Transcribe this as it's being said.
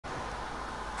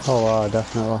Oh, wow,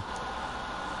 definitely.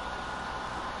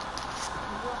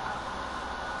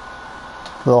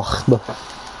 Ugh,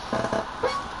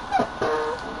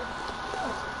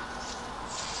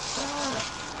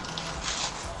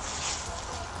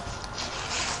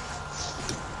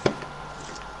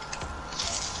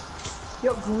 You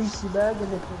got greasy burger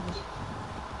nipples.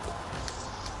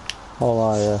 oh,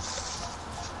 wow, yeah.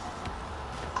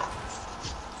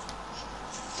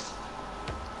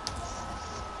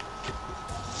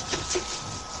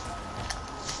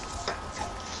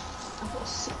 I've got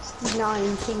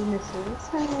 69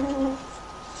 penises.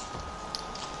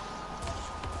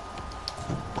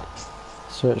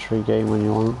 Search for a game when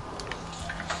you want.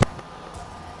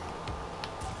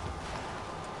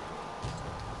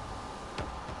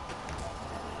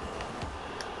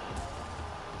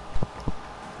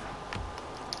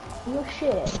 You're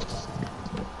shit.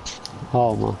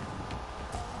 Oh, man.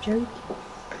 Joking.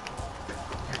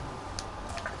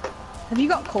 Have you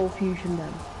got Cold Fusion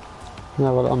then?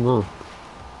 Yeah, well, I'm not.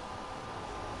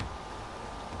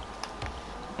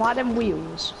 Buy them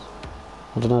wheels.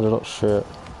 I don't know, they look shit.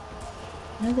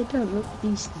 No, they don't look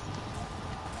decent.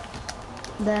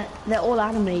 They're all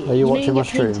animated. Are you know watching my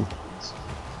get paid stream? to-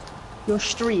 You're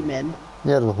streaming.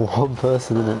 Yeah, there's one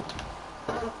person in it.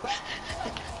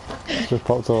 Just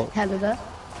popped up. Helena.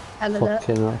 Helena.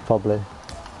 Fucking hell, probably.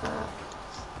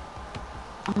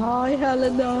 Hi,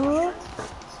 Helena.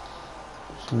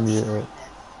 Mute it.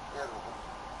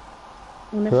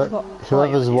 And I forgot Whoever's hi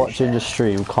on your watching the shirt.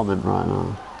 stream, comment right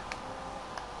now.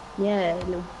 Yeah,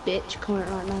 little bitch, comment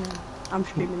right now. I'm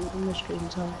streaming on the stream,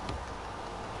 so.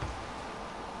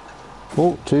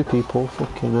 Oh, 2 people,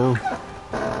 fucking hell.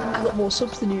 I got more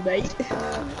subs than you, mate.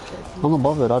 I'm not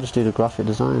bothered, I just do the graphic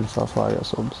design, so that's why I get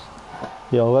subs.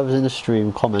 Yo, whoever's in the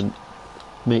stream, comment.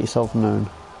 Make yourself known.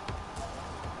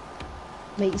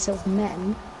 Make yourself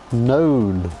men.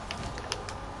 Known!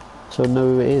 So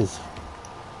know who it is.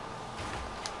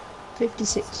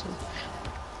 56.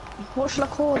 What shall I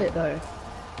call it though?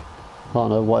 I don't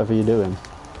know, whatever you're doing.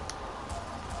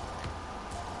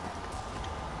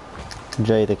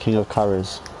 Jay, the king of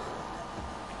carries.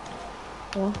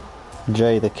 What?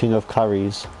 Jay, the king of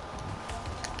carries.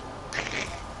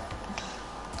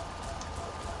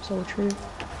 So true.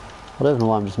 I don't even know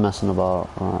why I'm just messing about.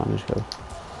 Alright, I'm just go.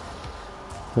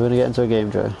 We're gonna get into a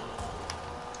game, Jay.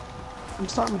 I'm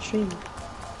starting my stream.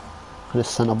 I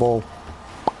just sent a ball.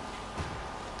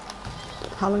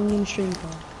 How long are you in the stream for?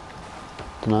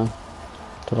 Dunno.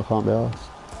 Till I can't be asked.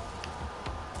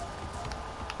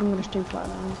 I'm gonna stream for like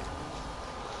an hour.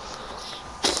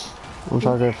 I'm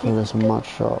trying to go for this match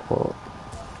shot, but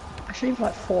I streamed for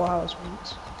like 4 hours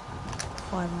once.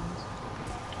 5 hours.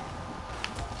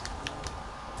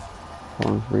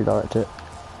 I'll redirect it.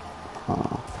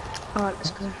 Alright,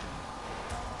 let's go.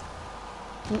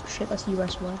 Oh shit, that's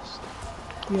US West.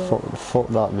 Fuck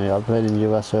that, mate. I played in the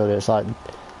US earlier. It's like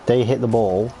they hit the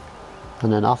ball,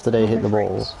 and then after they hit the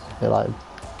ball, it like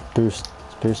boosts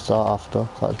out after.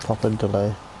 It's like proper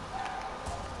delay.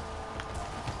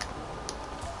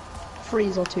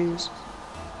 3s or 2s?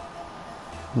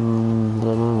 I don't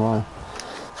know why.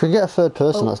 If we get a third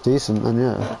person that's decent, then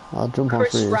yeah, I'll jump on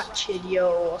Chris threes. Ratchet,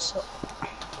 yo, what's up?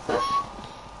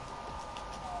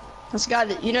 That's the guy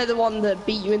that, you know the one that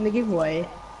beat you in the giveaway?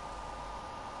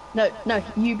 No,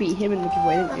 you beat him in the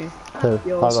giveaway, didn't you? Who?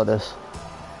 Yours. I got this.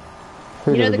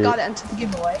 Who You know did the we guy beat? that entered the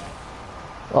giveaway?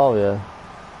 Oh yeah.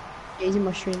 Yeah, he's in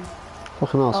my stream.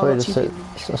 Fucking hell, Oh, so he that's just you sit.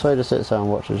 beating me. So he just sits there and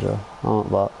watches you. I want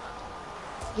that.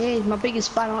 Yeah, he's my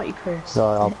biggest fan, aren't you, Chris? Yeah,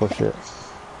 I'll push it.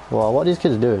 Well, what are these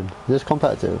kids doing? Is this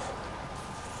competitive?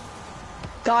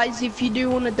 Guys, if you do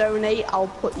want to donate, I'll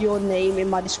put your name in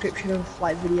my description of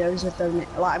like videos of donate.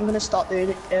 Like I'm gonna start doing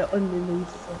it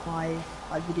underneath of my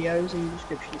like videos in the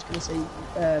description. It's gonna say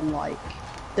like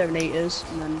donators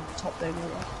and then top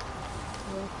donator.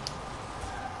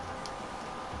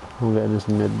 I'm getting this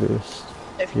mid boost.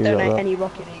 If you You got donate that? any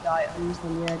Rocket League items,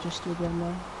 then yeah, just do them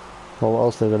there. Well, what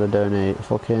else they're gonna donate?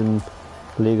 Fucking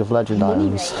League of Legends Money,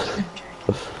 items. mate.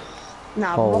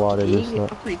 Nah, Oh, why Rocket did you League.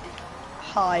 say that?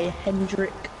 Hi,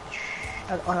 Hendrik.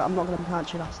 I'm not gonna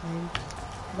pronounce your last name.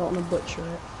 I don't want to butcher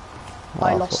it.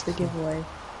 I Ah, lost the fuck. giveaway.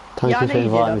 Thank Yeah, I you know for you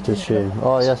did, inviting I me to did. stream.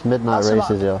 Oh yes, Midnight That's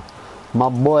Races, yeah. My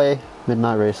boy,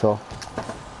 Midnight Racer.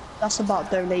 That's about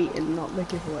donating, not the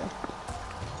giveaway.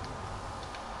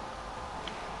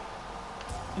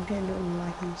 I'm getting a little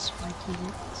laggy, spiky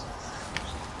bits.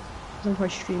 I'm probably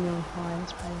streaming on high,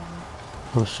 that's probably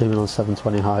why. I'm streaming on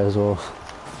 720 high as well.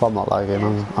 But I'm not lagging,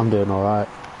 Yeah. I'm doing alright.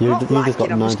 You Not just got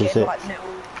lagging, I'm just 96. getting, like,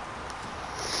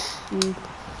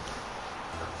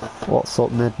 What's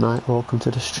up, Midnight? Welcome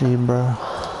to the stream, bro.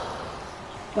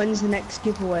 When's the next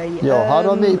giveaway? Yo, how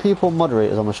do I make people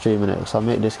moderators on my stream innit? Because I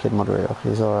make this kid moderator.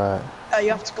 He's alright.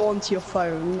 You have to go onto your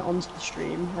phone, onto the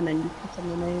stream, and then you click on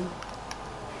the name.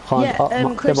 Chris, Yeah,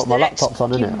 but my the next laptop's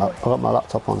on innit? giveaway. I got my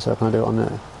laptop on, so can I do it on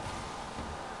there?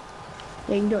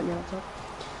 Yeah, you can do it on your laptop.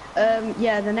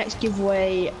 Yeah, the next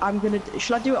giveaway, I'm gonna.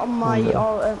 Should I do it on my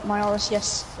my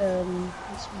RCS?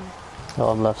 Oh,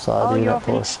 on left side. Oh, you you're get off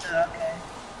pushed. Insta. Okay.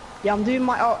 Yeah, I'm doing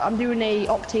a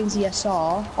Octane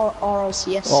ZSR or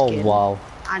RLCS Oh skin. wow.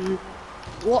 And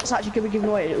what's actually gonna be given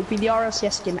away? It will be the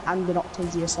RLCS skin and an Octane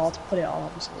ZSR to put it on,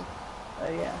 obviously.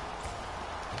 So yeah.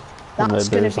 That's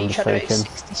gonna be Shadow at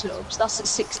 60 subs. That's at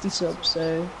 60 subs.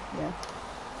 So yeah.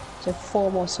 So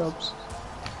 4 more subs.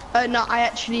 No, I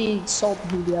actually sold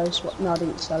the Helios. No, I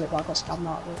didn't sell it, but I got scammed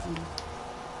out of it.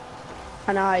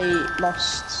 And I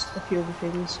lost a few other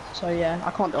things. So yeah,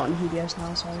 I can't do it on Helios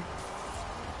now, sorry.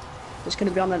 It's going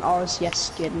to be on an RCS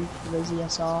skin for the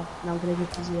ZSR, and I'm going to give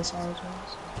the ZSR as well.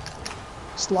 So.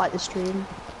 Just like the stream.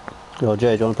 Yo,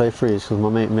 Jay, do you want to play freeze? Because my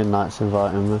mate Midnight's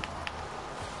inviting me.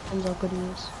 Depends how good he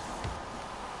is.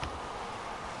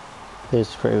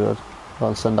 He's pretty good.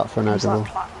 I'll send that for an He's edible.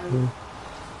 like platinum.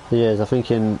 He is, I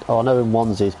think I know in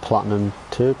ones he's platinum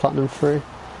 2, platinum 3.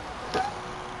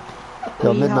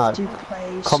 Yo, Midnight,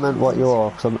 comment what you are,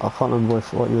 because I can't remember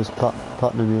what you was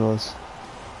platinum yours.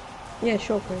 Yeah,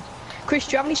 sure, Chris. Chris,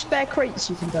 do you have any spare crates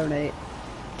you can donate?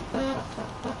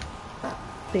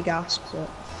 Big ask, but...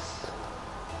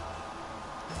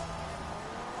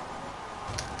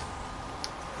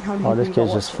 Oh, this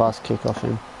kid's just fast kick off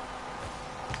him.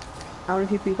 How many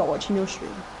people you got watching your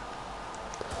stream?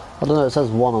 I don't know, it says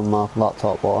 1 on my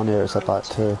laptop, but on here it said like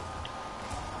 2. It's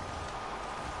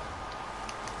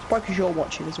probably because you're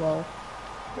watching as well.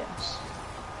 Yes.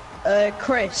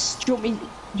 Chris, do you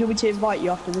want me to invite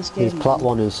you after this game? He's plat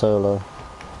 1 in solo.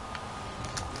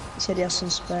 He said he has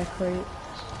some spare crates.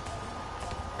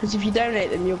 Because if you donate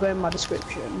them, you'll go in my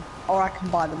description. Or I can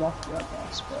buy them off you, I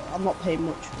guess. But I'm not paying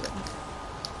much for them.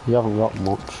 You haven't got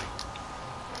much.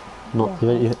 Not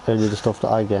only the stuff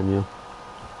that I gave you.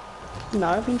 No,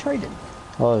 I've been trading.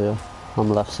 Oh yeah, on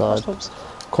the left side.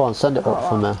 Come on, send it up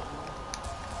for me.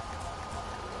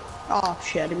 Oh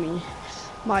shit, I didn't mean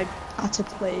my at a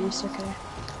place, okay.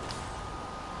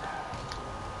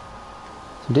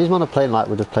 So these men are playing like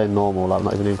we're just playing normal, like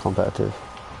not even in competitive.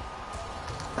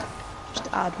 Just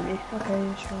add me, okay,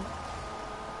 yeah, sure.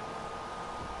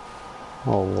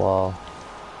 Oh wow.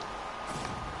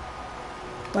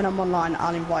 When I'm online,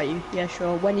 I'll invite you. Yeah,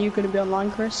 sure. When are you going to be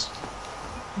online, Chris?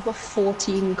 I've got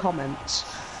 14 comments.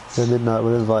 Yeah, Midnight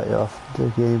will invite you off the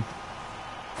game.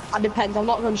 It depends. I'm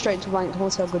not going straight to ranked. I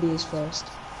want to see how good he is first.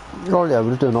 Oh yeah, we're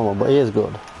just doing normal, but he is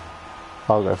good.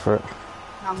 I'll go for it.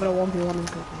 I'm going to 1v1 him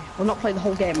quickly. I'm not playing the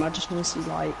whole game. I just want to see,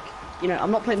 like, you know,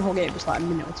 I'm not playing the whole game, just like a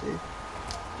minute or two.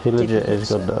 He legit is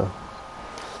good though.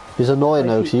 He's annoying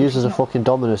though, because he uses a fucking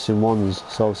Dominus in ones,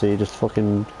 so obviously he just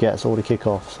fucking gets all the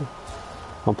kickoffs.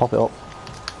 I'll pop it up.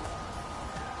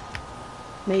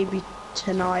 Maybe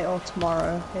tonight or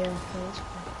tomorrow. Yeah, okay.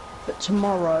 But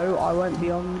tomorrow I won't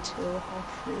be on until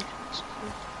 3:30.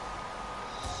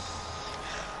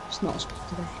 It's not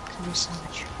today because I'm a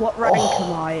savage. What rank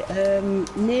am I?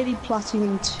 Nearly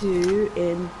platinum 2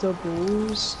 in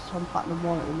doubles. So I'm platinum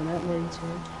 1 at the minute, nearly 2.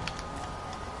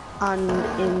 And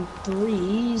in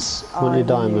threes, I'm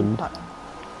diamond.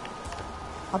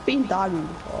 I've been diamond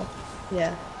before.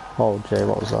 Yeah. Oh Jay,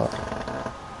 what was that?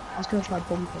 I was gonna try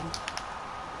bumping.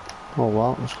 Oh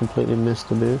wow, just completely missed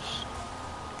the boost.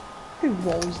 Who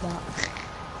was that?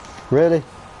 Really?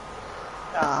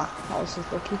 Ah, that was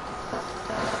just lucky.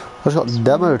 I just got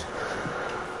demoed.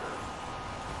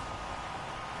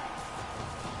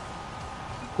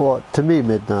 What, to me,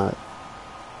 Midnight?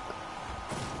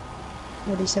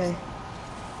 What do you say?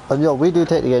 And yo, we do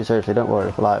take the game seriously, don't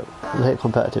worry, but like, we take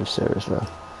competitive seriously.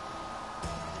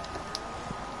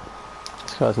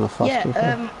 This guy's gonna fast kick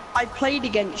him. I played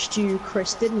against you,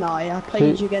 Chris, didn't I? I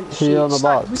played you against you. On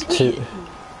about was it two. me?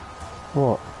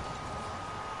 What?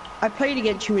 I played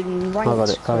against you in ranked, I got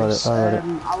it, Chris. I got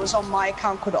it. I was on my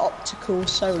account called Optical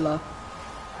Solar.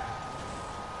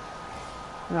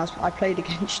 And I played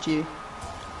against you.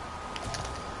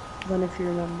 I don't know if you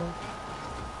remember.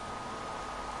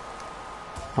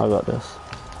 I got this.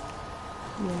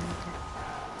 Yeah, okay.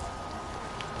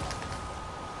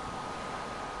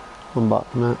 I'm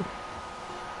back, mate.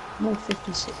 I'm on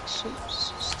 56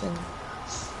 subs still.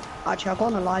 Actually, I've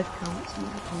got on a live count.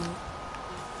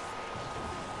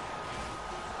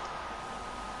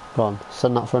 Go on,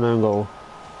 send that for an own goal.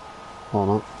 Or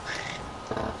not.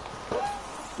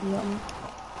 Yeah.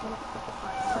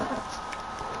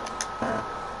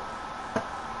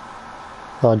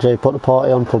 Oh, Jay, put the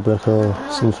party on public or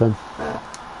something.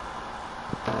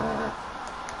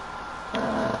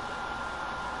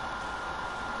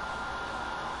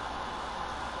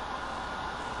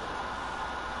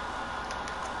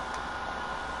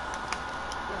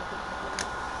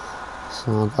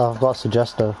 So I've got a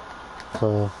suggester.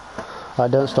 So I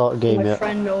don't start a game My yet.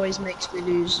 friend always makes me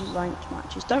lose ranked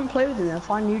matches. Don't play with him, they'll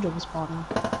find new doubles partner.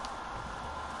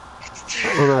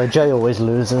 Oh no, Jay always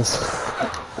loses.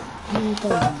 I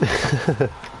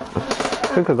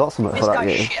think I got something This for that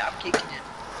guy's game. shit, I'm kicking it.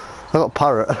 I got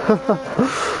Parrot.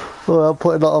 Well, I'm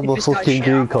putting that on my If this guy's fucking shit,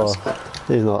 green I'm card. gonna-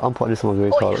 He's not. I'm putting this on my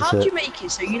green Oi, card. how That's do you it. make it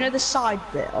so you know the side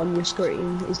bit on your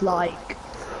screen is like...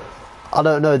 I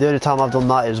don't know. The only time I've done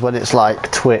that is when it's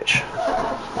like Twitch.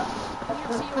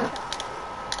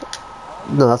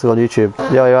 No, that's on YouTube.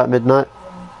 Yeah, you're at midnight.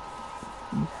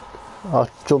 I'll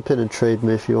jump in and trade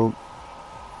me if you want.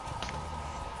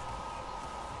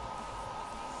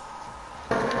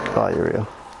 Right, you're here.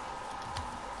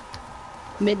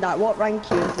 Midnight, what rank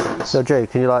you in, please? So Jay,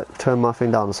 can you like turn my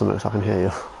thing down or something so I can hear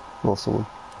you? Or someone.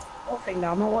 What thing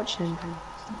now? I'm not watching anything.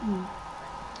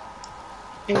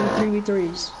 In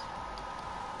 3v3s.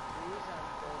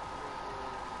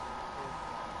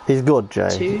 He's good, Jay.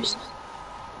 2s.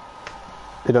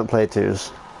 He don't play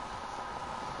 2s.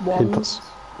 1s.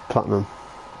 Platinum.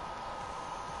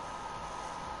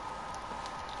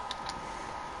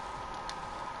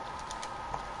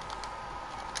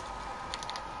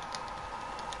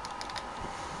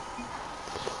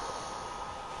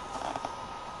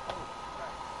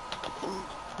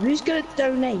 Who's gonna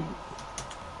donate?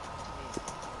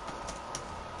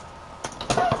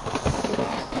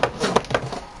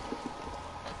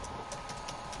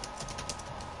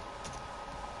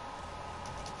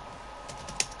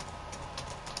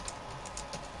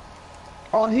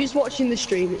 Oh, who's watching the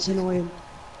stream? It's annoying.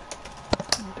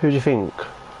 Who do you think?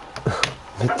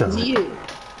 Is it you?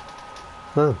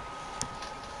 No.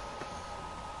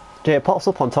 Jay, it pops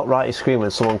up on top right of your screen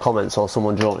when someone comments or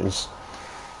someone joins.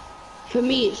 For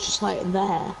me, it's just like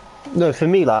there. No, for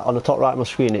me, like on the top right of my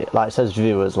screen, it like says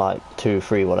viewers like 2,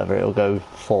 3, whatever. It'll go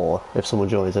 4 if someone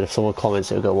joins, and if someone comments,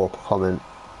 it'll go up a comment.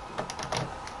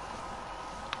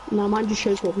 No, mine just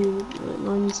shows what people.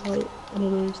 Mine's like, I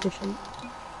don't know, it's different.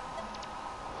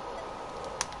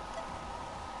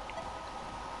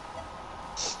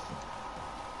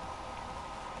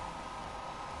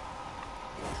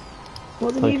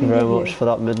 What did Thank you even very give much for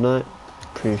that, Midnight.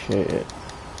 Appreciate it.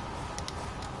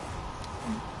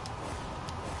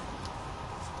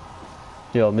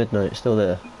 Yo, Midnight, still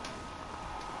there?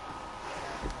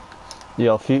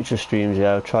 Yo, future streams,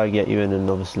 yeah, I'll try to get you in, and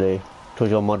obviously,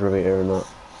 because you're moderator and that.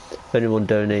 If anyone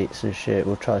donates and shit,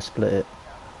 we'll try to split it.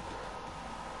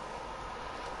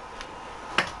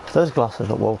 Those glasses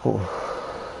look well cool.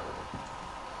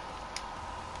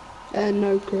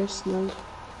 No, Chris, no.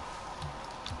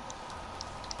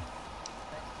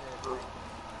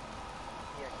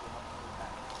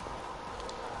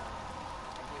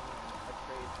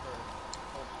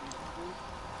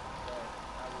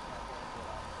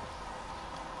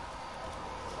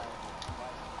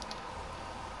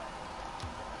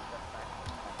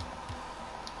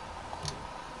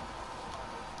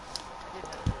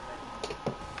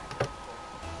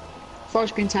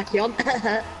 Forest Green Tachyon.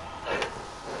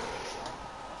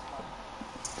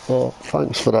 Well,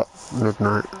 thanks for that,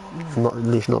 Midnight. Not, at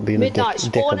least not being Midnight, a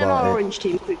dick spawn in our about it. orange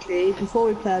team quickly. Before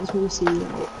we play, I just want to see you.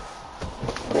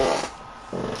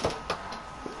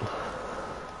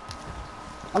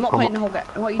 I'm not playing the whole game.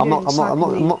 What are you doing?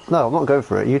 No, I'm not going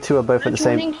for it. You two are both at the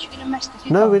same... You're gonna mess the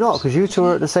No, we're not, because you two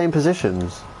are at the same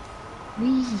positions.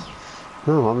 Leave.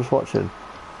 No, I'm just watching.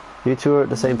 You two are at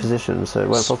the same positions, so it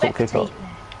won't fuck up kick-off. Spectate me.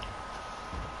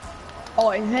 Oh,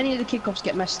 if any of the kickoffs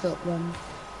get messed up, then...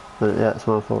 Yeah, it's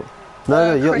my fault.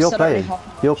 No, you're Chris, I don't playing. really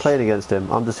have much. You're playing against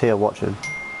him. I'm just here watching.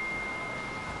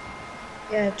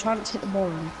 Yeah, try not to hit the ball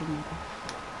or anything.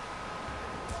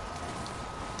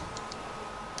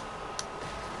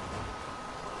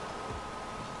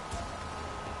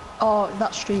 Oh,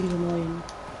 that stream's annoying.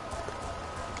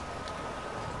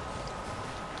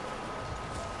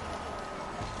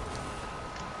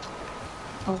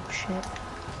 Oh shit.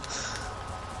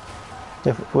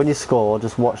 When you score,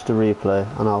 just watch the replay,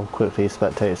 and I'll quickly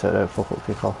spectate so I don't fuck up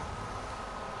kick-off.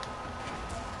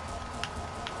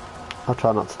 I'll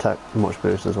try not to take much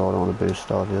boost as well. I don't want to boost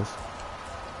Starvius.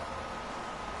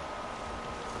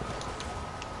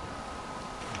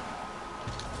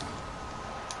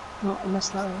 Not mess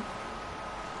that up.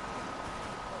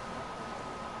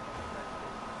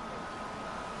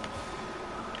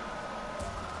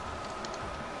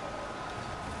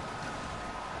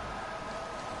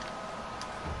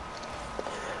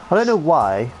 I don't know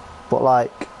why, but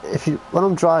like when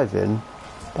I'm driving,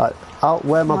 like out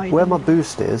where my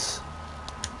boost is,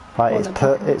 right,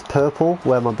 it's purple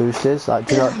where my boost is. Like,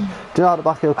 do you know at the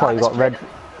back of your car you've got red?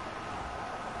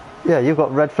 Yeah, you've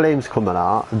got red flames coming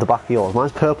out the back of yours.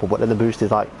 Mine's purple, but then the boost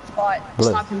is like blue.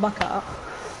 Sniping back up.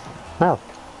 No.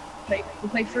 We'll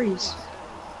play freeze.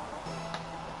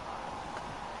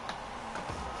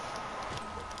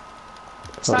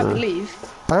 Sniper leave.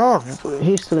 Oh,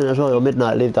 he's still in as well. Or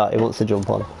midnight leave that. He wants to jump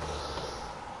on.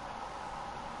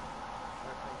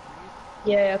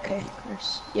 Yeah, okay,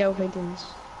 Chris. Yeah, we'll play games.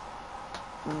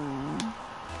 I'm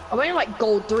only like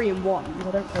gold 3 and 1.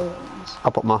 I don't play ones.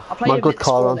 I'll put my good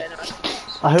car on.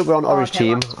 I hope we're on orange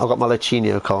team. Right. I've got my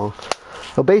Lachinio car.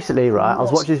 Well, basically, right, I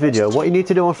was watching this video. What you need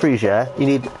to do on freeze, yeah, you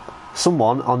need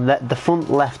someone on the front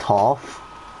left half.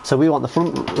 So we want the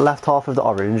front left half of the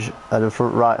orange and the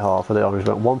front right half of the orange.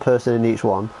 We want one person in each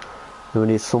one. And we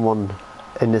need someone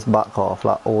in this back half,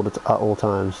 like at all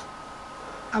times.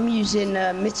 I'm using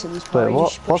mittens. Wait,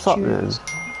 what's happening?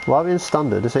 Why are we in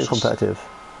standard? This ain't competitive.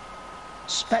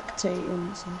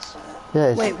 Spectating, it says.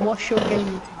 Yeah. Wait, what's your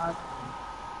gamer tag?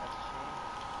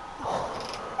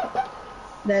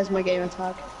 There's my gamer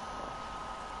tag.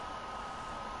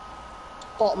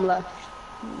 Bottom left.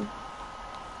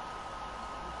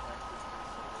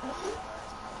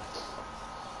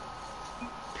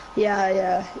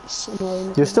 Yeah, it's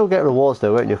annoying. You'll still get rewards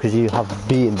though, won't you? Because you have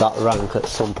beaten that rank at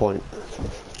some point.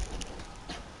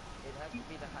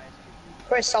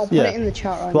 Chris, I'll put it in the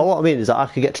chat right now. Well, what I mean is that I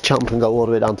could get to champ and go all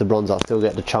the way down to bronze, I'll still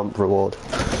get the champ reward.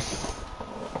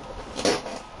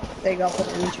 There you go, I'll put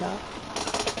it in the chat.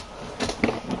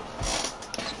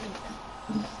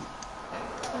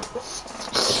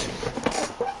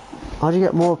 How do you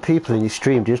get more people in your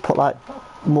stream? Do you just put like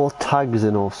more tags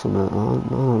in or something? I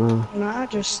don't know. Nah,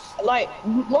 just like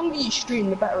the longer you stream,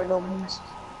 the better it is.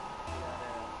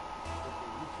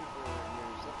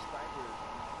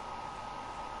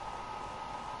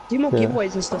 Do more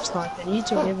giveaways and stuff, Sniping. You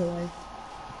do a giveaway.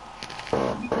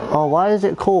 Oh, why is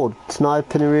it called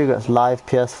Sniping and Regrets Live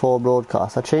PS4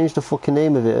 Broadcast? I changed the fucking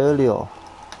name of it earlier.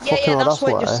 Yeah, that's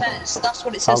what it just says. That's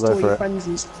what it says to all your friends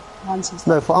and stuff.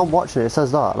 No, if I'm watching it, it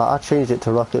says that. Like, I changed it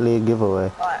to Rocket League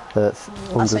giveaway. Right. I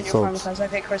sent your friend request.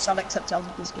 Okay, Chris, I'll accept out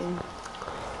of this game.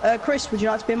 Chris, would you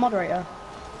like to be a moderator?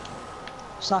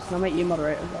 Sniping, I'll make you a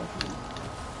moderator.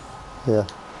 Yeah.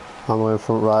 I'm in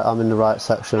front right. I'm in the right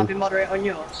section. I'll be moderator on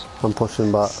yours. I'm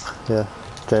pushing back. Yeah.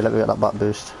 Jay, let me get that back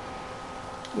boost.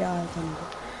 Yeah, I've done it.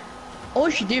 All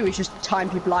you should do is just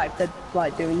time people out if they're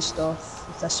like doing stuff,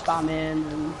 if they're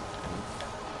spamming and.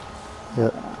 Yeah.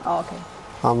 Oh, okay.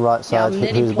 I'm right side. Yeah,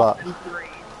 who's back?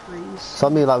 So I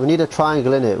mean, like, we need a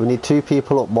triangle in it. We need 2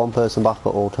 people up, 1 person back at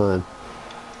all time.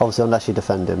 Obviously, unless you're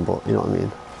defending, but you know what I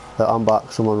mean. I'm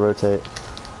back. Someone rotate.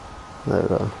 There we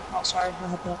go. Oh, sorry, I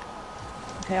had that.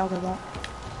 Okay, I'll go back.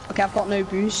 Okay, I've got no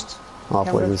boost. Oh, I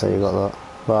thought you didn't say you got that.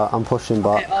 Right, I'm pushing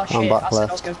back. Okay, oh, shit. I'm back I left. said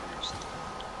I was going first.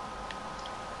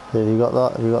 Have you got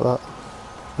that? Have you got that?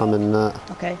 I'm in there.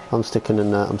 Okay. I'm sticking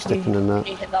in there. I'm sticking in there.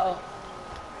 Can you hit that up?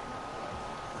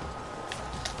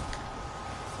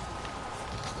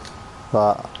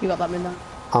 Right. You got that midnight?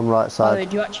 I'm right side. Oh,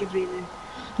 do you actually beat me?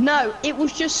 No, it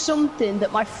was just something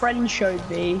that my friend showed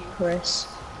me, Chris.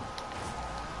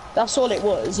 That's all it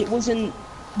was. It wasn't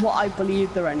what I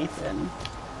believed or anything.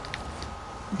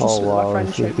 Just wow, my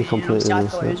friend showed me, completely I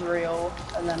thought it was real,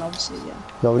 and then obviously, yeah.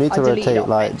 No, we need to rotate,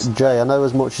 like, Jay, I know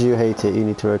as much as you hate it, you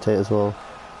need to rotate as well.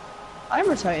 I'm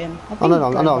rotating. Oh, no,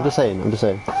 I'm just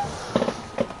saying,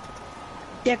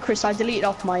 Yeah, Chris, I deleted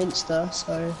off my Insta,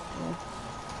 so, yeah.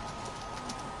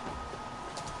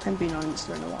 I haven't been on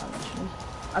Insta in a while, actually.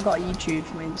 I got a YouTube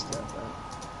for my Insta,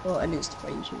 well, an Insta for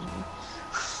YouTube.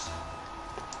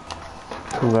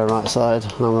 I'm going right side,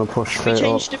 and I'm going to push straight up. We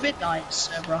changed to midnight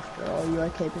server after, or are you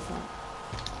okay with that?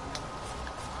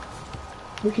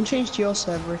 We can change to your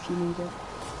server if you need it.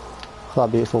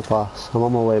 That beautiful pass. I'm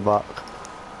on my way back.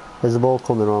 Is the ball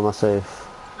coming or am I safe?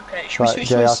 Okay, should we switch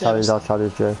Jay, to I'll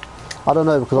challenge Jay. I don't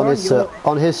know, because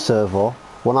on his server,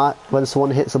 when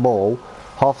someone hits a ball,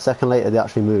 half a second later they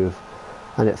actually move.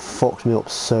 And it fucked me up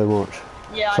so much.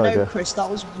 Yeah, Sorry, I know, Jay. Chris, that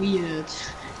was weird.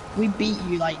 We beat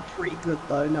you like pretty good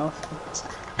though, no offense.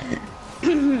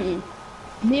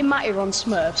 Me and Matty were on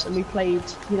Smurfs and we played,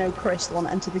 you know, Chris, the one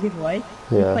that entered the giveaway.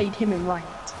 Yeah. We played him in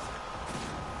ranked.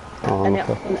 Oh, And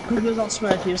okay. because he was on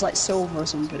Smurf, he was like silver or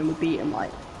something, and we beat him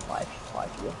like 5-0.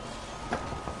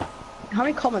 How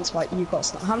many comments like you got?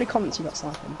 How many comments you got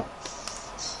sniping?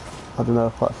 I don't know,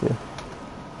 quite a few.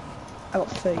 I got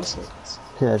 36.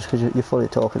 Yeah, just because you're fully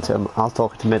talking to him. I'll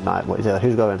talk to Midnight. What is it?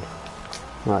 Who's going?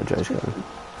 Right, Jay's going.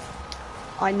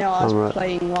 I know, I was Right.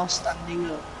 playing while standing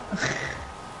up.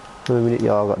 How many minutes?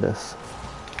 Yeah, I got this.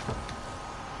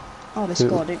 Oh, they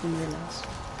scored, I didn't realise.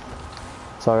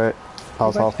 Sorry, I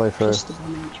was Both halfway through. plus the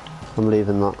damage. I'm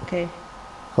leaving that. Okay.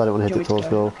 I don't want to Do hit you it want me towards to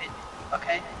go? goal.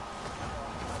 Okay. Okay.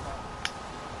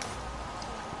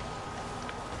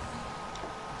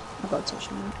 I've got a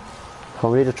touch on it.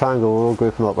 Come, we need a triangle, we're all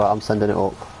grouping up. Right, I'm sending it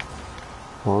up.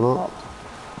 Why not? Pop.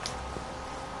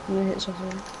 I'm gonna hit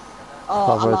something.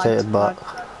 Oh, I've I rotated lied.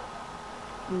 back.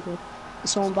 I'm good. Is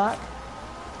someone back?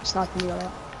 Sniping you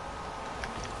out.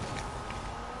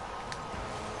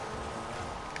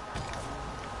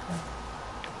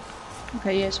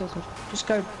 Okay, yeah, it's all good. Just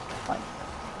go, like,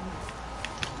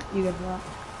 you go for that.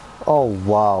 Oh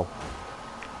wow.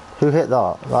 Who hit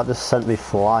that? That just sent me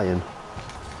flying.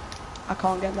 I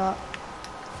can't get that.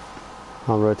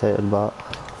 I'm rotated back.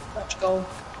 Let's go.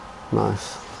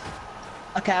 Nice.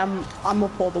 Okay, I'm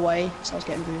up all the way, so I was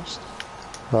getting boost.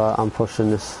 Right, I'm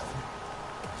pushing this.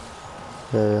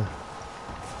 Yeah.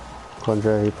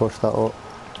 Andre, he pushed that up.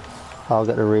 I'll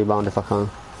get the rebound if I can.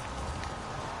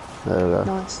 There we go.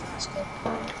 Nice. Let's go.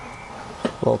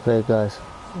 Well played, guys.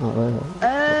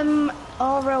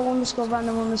 RL underscore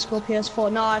random underscore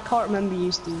PS4. No, I can't remember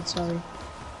you, Steve, sorry.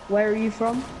 Where are you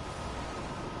from?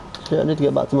 Yeah, I need to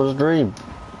get back to my dream.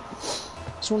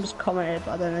 Someone just commented,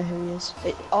 but I don't know who he is.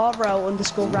 RL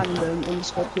underscore random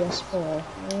underscore PS4.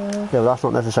 Yeah, but that's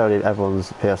not necessarily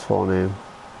everyone's PS4 name.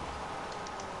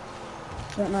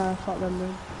 Don't know, I can't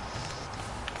remember.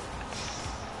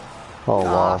 Oh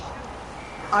wow.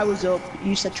 I was up,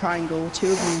 you said triangle, two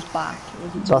of them was back.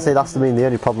 That's the mean. The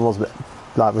only problem was that,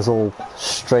 like, it was all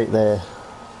straight there.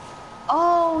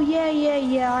 Oh,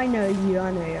 yeah, I know you.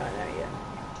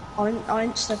 On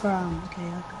Instagram, okay,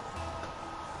 I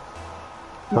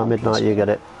got it. At midnight, you get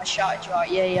it. I shouted you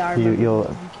out, yeah, I remember. Your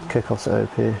Thank you. kickoff's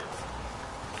OP.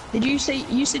 Did you say,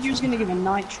 you said you was going to give a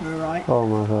nitro, right? Oh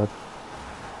my god.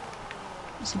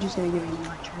 You said you was going to give me a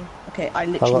nitro. Okay, I I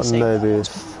literally got saved no that,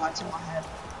 boost. that's right in my head.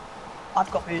 I've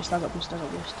got boost.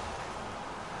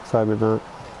 Sorry, midnight.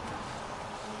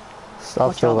 I've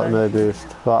Watch still out got there. no boost.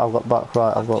 Right, I've got back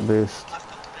right, I've got boost. I've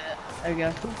got a bit. There we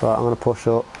go. Right, I'm gonna push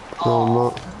up. No, I'm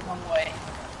not. Wrong way.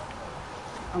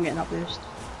 I'm getting that boost.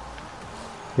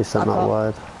 He sent I've that got-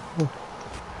 wide.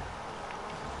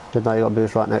 Midnight, you got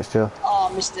boost right next to you. Oh,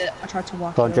 I missed it. I tried to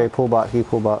walk Go on, it Jay, up. pull back. You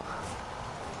pull back.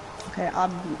 Okay,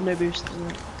 I'm no boost.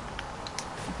 Isn't it?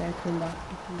 Okay, come back.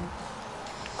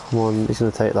 Come on, he's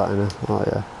gonna take that in. Oh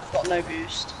yeah. Got no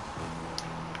boost.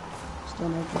 Still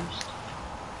no boost.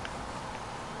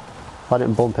 If I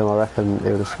didn't bump him, I reckon he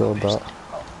would have scored that.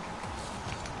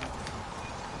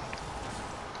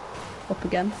 Up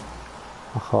again.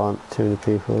 I can't. Too many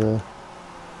people there.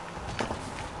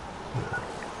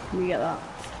 Can we get that?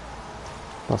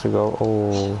 That's a goal.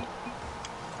 Oh.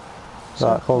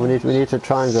 Right, come on. We need to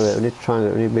triangle it.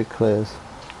 We need big clears.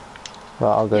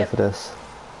 Right, I'll go Yep. for this.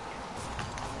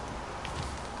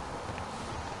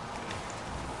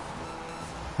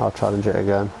 I'll challenge it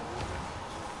again.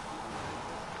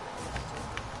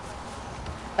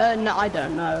 No, I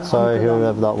don't know. Sorry, I'm good on-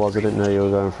 whoever that was, I didn't know you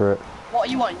were going for it. What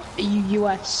you want? Are you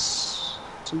US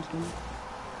something?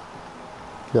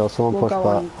 Yeah, someone We'll push go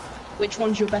back. on. Which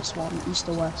one's your best one? East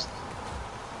or west?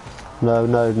 No.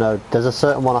 There's a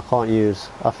certain one I can't use.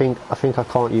 I think I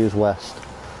can't use west.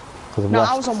 'Cause No,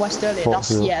 west I was on west earlier. fucks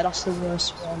That's me up. yeah, that's the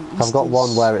worst one. I've East got is-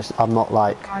 one where I'm not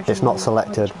like, it's not Gradual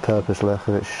selected approach. purposely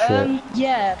because it's shit.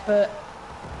 Yeah, but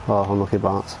Oh, unlucky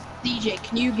bounce. DJ,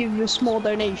 can you give a small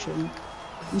donation?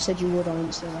 You said you would on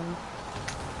Instagram.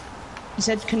 He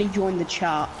said, can he join the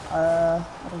chat? I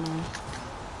don't know.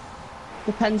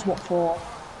 Depends what for.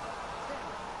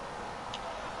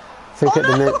 I think at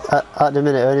the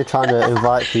minute, only trying to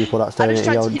invite people that's I doing just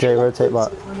it. tried Yo, to hit Jay, it rotate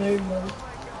back.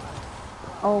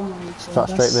 Oh my god.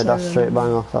 That's straight mid, that's straight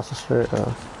banger. That's a straight.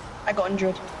 I got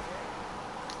 100.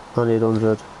 I need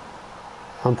 100.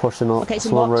 I'm pushing up. Okay, some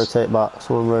Someone box. rotate back.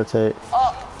 Someone rotate.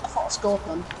 Oh, I thought I scored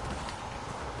then.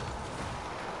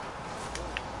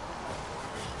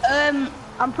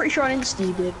 I'm pretty sure on Insta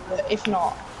you did, but if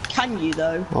not, can you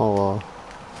though? Oh, well.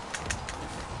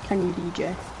 Can you,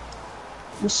 DJ?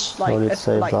 Just I need to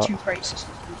save like that. 2 crates or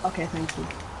something. Okay, thank you.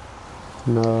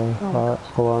 No. Oh. Alright,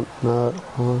 hold on. No.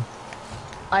 Hold on.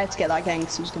 I had to get that gang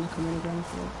because he was going to come in again.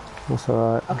 That's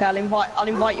alright. Okay, I'll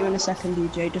invite you in a second,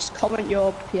 DJ. Just comment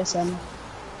your PSN.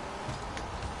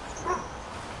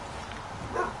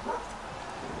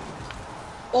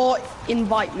 Or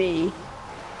invite me.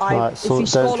 Right, if so you don't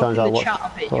scroll up change in our the watch. chat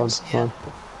a bit, Go you'll on, see go it. on.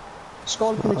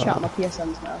 Scroll up in the chat, my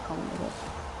PSN's there, I can't remember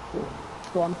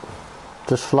it. Go on.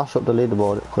 Just flash up the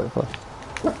leaderboard quickly.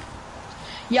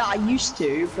 Yeah, I used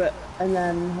to, but and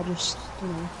then I'll just, you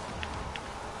know.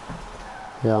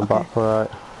 Yeah, I'm back,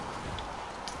 alright.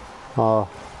 Oh,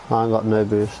 I ain't got no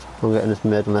boost. I'm getting this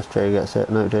mid unless Jay gets it.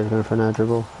 No, Jay's going for an air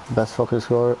dribble. Best fucking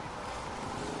score it.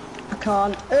 I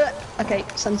can't. Okay,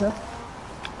 centre.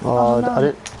 Oh, no.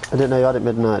 I didn't know you had it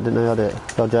midnight. Didn't know you had it.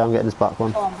 Go, Jay, I'm getting this back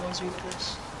one. Come on, boys, we got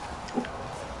this.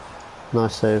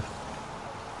 Nice save.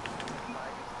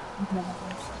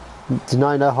 Do you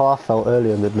know how I felt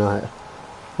earlier midnight?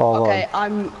 Oh, Okay,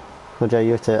 God. Oh, Jay,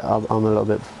 you hit it. I'm a little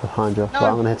bit behind you. No. But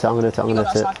I'm going to hit it. I'm going to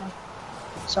hit it.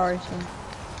 Sorry.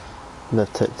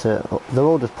 They've tipped it. They're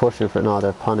all just pushing for it now.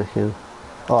 They're panicking.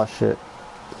 Oh, shit.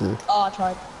 Yeah. Oh, I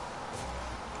tried.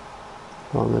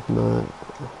 Oh, midnight.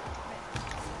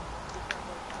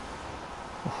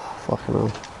 Oh, fucking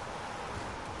hell.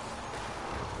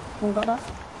 Anyone got that?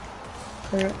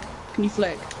 Clear it. Can you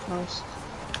flick? Nice.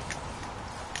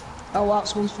 Oh wow,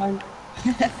 someone's phone.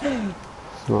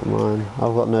 It's not mine.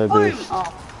 I've got no Boom! boost.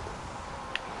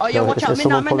 Oh yeah, watch out,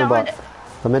 midnight.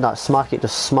 The midnight, smack it,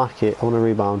 just smack it. I want to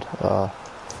rebound.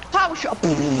 Power shot!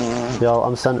 Yo,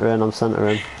 I'm centering.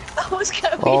 That was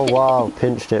going Oh in. wow,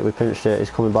 pinched it, we pinched it.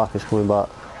 It's coming back.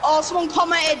 Oh, someone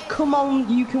commented, come on,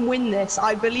 you can win this,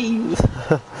 I believe.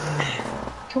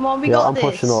 Come on, we got this.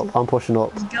 I'm pushing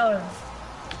up. Let's go.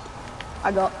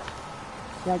 I got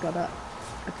that.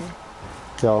 Okay.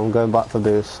 Yo, I'm going back for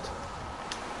boost.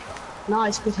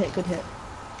 Nice, good hit.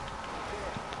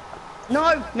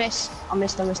 No, miss. I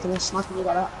missed. Nice, you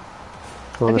got that.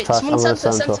 Okay, someone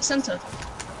center.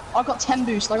 I got 10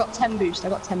 boost.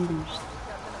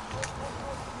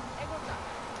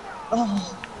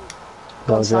 Oh.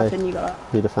 Go on, Sniping, you got that.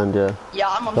 You defend, yeah. Yeah,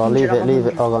 I'm on 100. Leave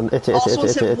it. Hold on, hit it.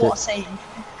 What a save.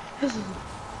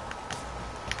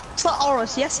 It's like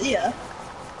Oros, yes, here.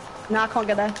 No, I can't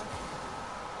get there.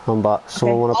 I'm back.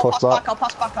 Someone want to push back? I'll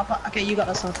pass back. Okay, you got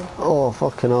that, Sniping. Oh,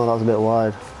 fucking hell, that was a bit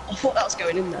wide. I thought that was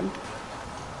going in then.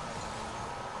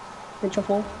 Pinch off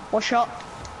all. One shot.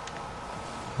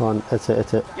 Come on, hit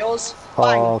it. Yours.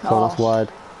 Bang. Oh, come on, that's wide.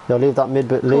 Yo, leave that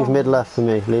leave mid left for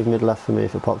me. Leave mid left for me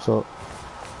if it pops up.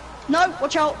 No,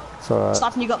 watch out. It's alright.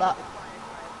 Sniping, you got that.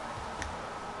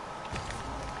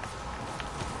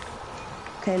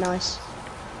 Okay, nice.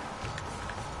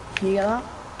 Can you get that?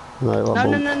 No,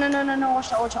 No,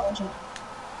 watch out.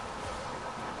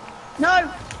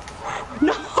 No!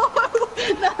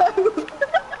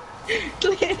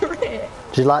 Clear it!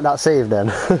 Did you like that save then?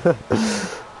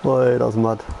 Boy, that was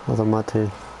mad. That was a mad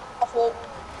team.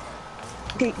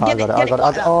 Okay, I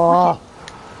got it. Oh!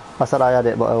 I said I had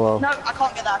it, but oh well. No, I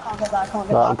can't get that.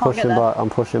 Right, I'm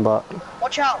pushing back.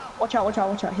 Watch out.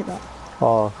 Hit that.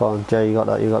 Oh, come on, Jay, you got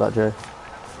that, Jay.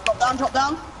 Drop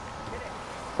down.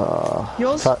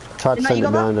 Yours? Try to send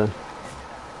it behind him.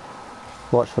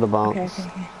 Watch for the bounce.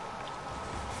 Okay.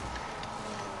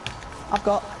 I've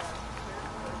got.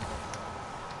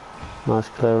 Nice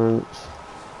clearance.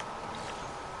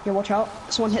 Yeah, watch out.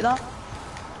 Someone hit that.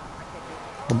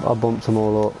 I bumped them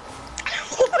all up.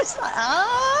 What was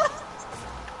that?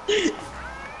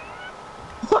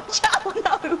 Watch out,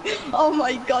 no! Oh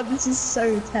my god, this is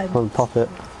so tense. Come on, pop it.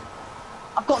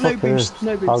 I've got no boost,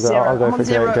 I'll go for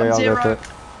zero. Jay, I'll go for it.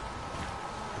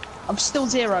 I'm still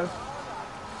 0.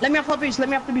 Let me have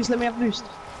the boost.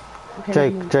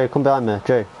 Okay, Jay, come behind me,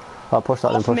 Jay. I'll push that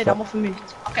I'm off then, mid.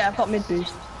 Okay, I've got mid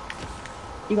boost.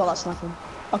 You got that, Sniping.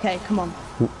 Okay, come on.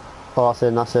 Oh, that's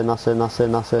in.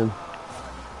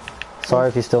 Sorry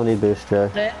if you still need boost, Jay.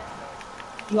 Clear.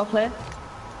 You got clear?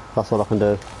 That's all I can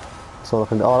do.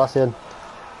 Oh, that's in.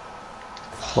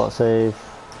 What a save.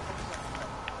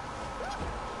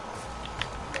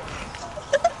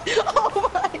 Oh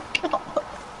my god.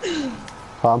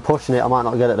 I'm pushing it, I might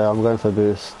not get it though, I'm going for a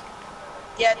boost.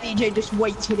 Yeah, DJ just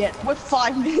waited it. We're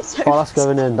 5 minutes over. Oh, that's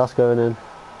going in.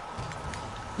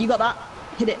 You got that?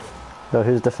 Hit it. Yo,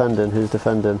 who's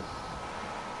defending?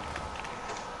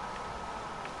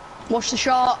 Watch the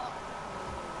shot.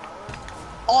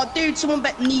 Oh, dude, someone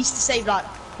needs to save that.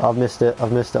 I've missed it.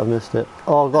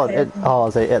 Oh god, Okay. I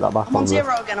was hit that back I'm on one.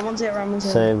 0 again. I'm on 0.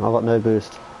 Same, I've got no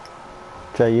boost.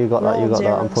 Jay, you got that,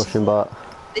 I'm pushing back.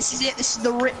 This is it. This is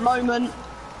the rip moment.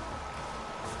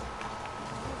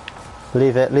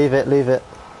 Leave it.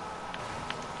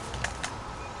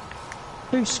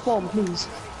 Boost spawn, please.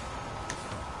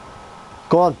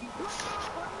 Go on.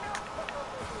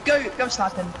 Go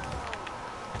Sniping.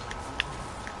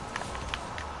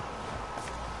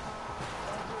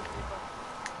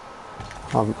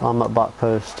 I'm at back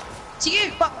post. To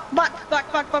you! Back.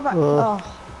 Oh,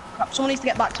 crap. Someone needs to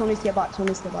get back.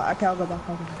 Okay, I'll go back.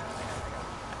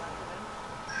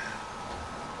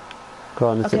 Go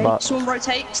on, it's it Okay, back. someone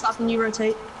rotate. Sniping, you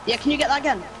rotate. Yeah, can you get that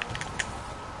again?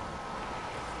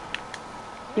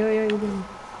 Yo.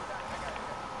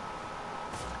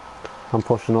 I'm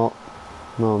pushing up.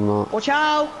 No, I'm not. Watch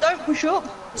out! Don't push up.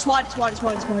 Slide.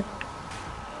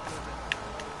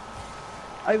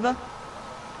 Over.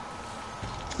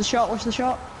 The shot. Watch the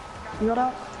shot. You got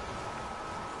out.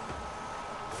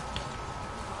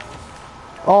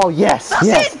 Oh yes! That's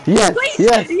yes! it! Yes! Please.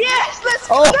 Yes! Yes! Let's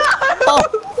Oh.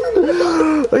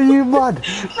 go! Are you mad?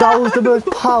 That was the most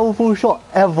powerful shot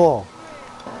ever.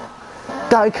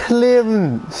 That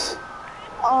clearance.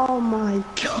 Oh my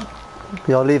god.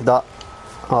 Yo, leave that.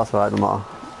 Oh, that's right, no matter.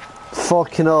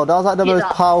 Fucking hell, that was like the Get most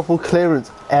up. powerful clearance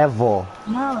ever.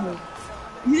 No.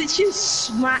 You literally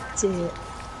smacked it.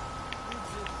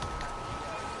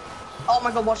 Oh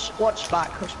my god, watch back,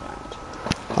 push back.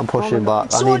 I'm pushing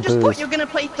back. I Someone need just put boost. you're gonna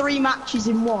play 3 matches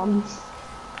in one.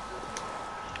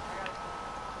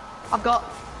 I've got.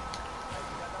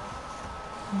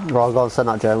 Right, I'll go and send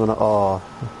that German. Oh,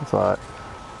 it's alright.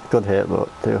 Good hit, but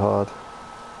too hard.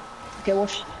 Okay,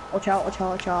 watch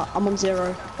out. I'm on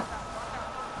 0.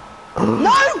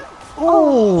 No!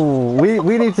 Oh,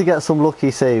 we need to get some lucky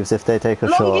saves if they take a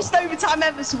Longest shot. overtime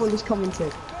ever, someone just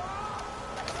commented.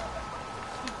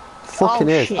 Fucking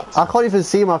Oh, is. shit. I can't even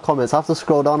see my comments. I have to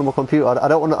scroll down on my computer. I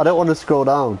don't want to scroll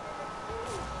down.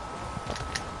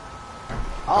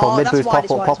 Oh, mid that's boost, wide,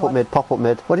 pop up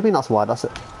mid. What do you mean that's wide? That's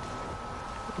it.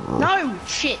 No,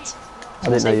 shit. I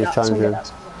didn't know you were challenging.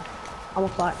 I'm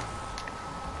off back.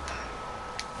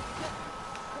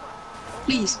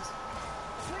 Please.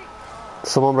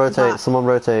 Someone rotate. Back. Someone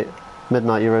rotate.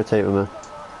 Midnight, you rotate with me.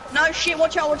 No, shit,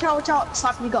 watch out.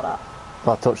 Sniper, you got that.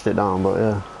 I touched it down, but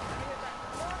yeah.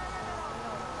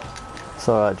 It's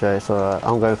alright, Jay, it's alright.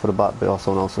 I'm going for the back, but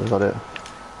someone else has got it.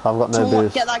 I've got no Someone,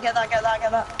 boost. get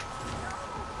that.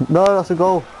 No, that's a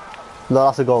goal. No,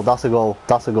 that's a goal. That is a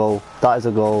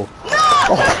goal.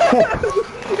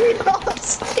 We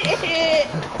lost it.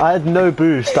 I had no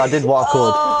boost. I did what I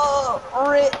could. Oh,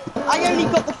 rip. I only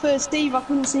got the first Steve. I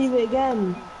couldn't save it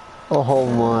again. Oh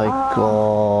my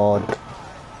god.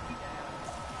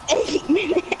 8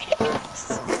 minutes.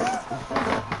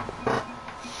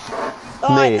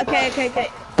 Mate. Alright, okay.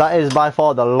 That is by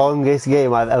far the longest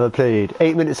game I've ever played.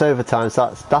 8 minutes overtime,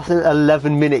 so that's an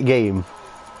 11-minute game.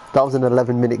 That was an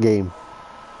 11-minute game.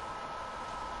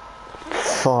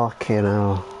 Fucking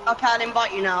hell. Okay, I'll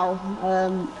invite you now.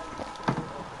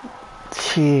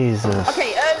 Jesus.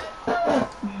 Okay,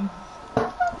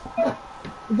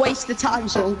 waste the time,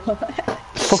 so.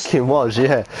 Fucking was,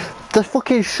 yeah. The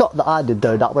fucking shot that I did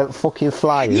though, that went fucking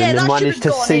flying Yeah, and then that managed to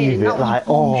should've gone save in. it. That was Like,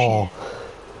 bullshit.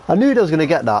 I knew I was gonna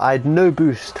get that. I had no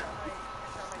boost.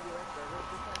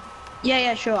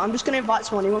 Yeah, sure. I'm just gonna invite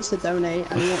someone who wants to donate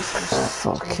and he wants to.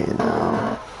 Fucking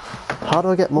hell. How do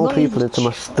I get more Not people even- into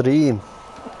my stream?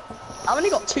 I've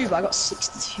only got 2, but I got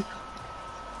 62.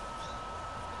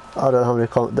 I don't know how many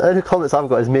comments. The only comments I've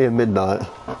got is me and Midnight.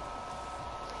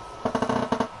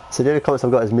 So the only comments I've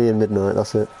got is me and Midnight,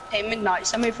 that's it. Hey, Midnight,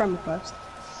 send me a friend request.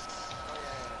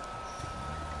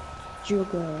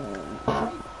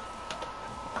 Jugger.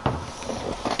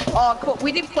 Oh, cool.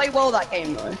 We did play well that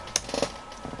game though.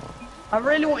 I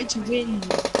really wanted to win.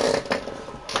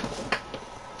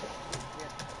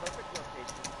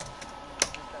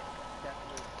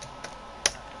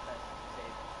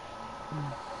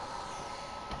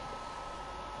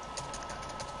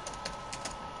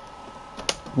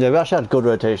 Yeah, we actually had good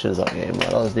rotations that game, like,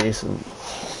 that was decent.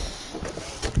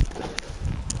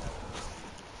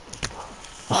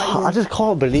 I just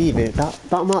can't believe it. That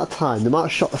amount of time, the amount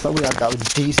of shots that we had that was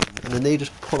decent, and then they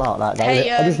just pull out like that.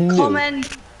 Hey, I just knew. comment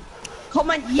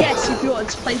yes if you want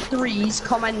us to play 3s.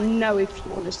 Comment no if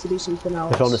you want us to do something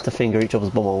else. If you want us to finger each other's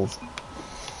bumholes.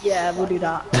 Yeah, we'll do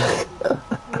that.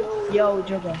 Yo,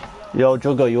 Jugger. Yo,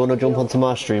 Juggo, you want to jump onto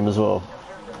my stream as well?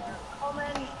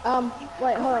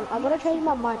 Wait, hold on. I'm gonna change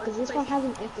my mic because this one has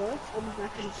an echo.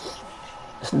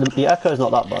 The echo's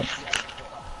not that bad.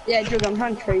 Yeah, Jugger, I'm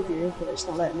trying to trade you, but it's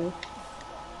not letting me.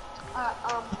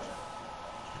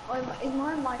 Is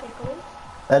my mic echoing?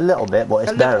 A little bit, but it's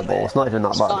A little bearable. bit. It's not even that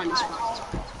It's bad. fine, it's fine.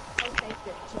 I'll take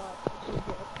it. So put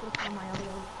it on my other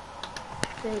one.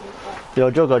 There it is.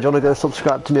 Yo, Juggo, do you want to go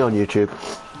subscribe to me on YouTube?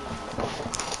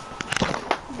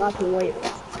 I can wait.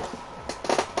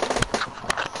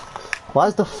 Why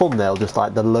is the thumbnail just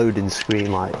like the loading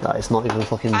screen like that? It's not even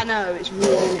fucking... I know, it's weird,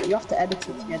 isn't it? You have to edit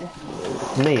it to get it.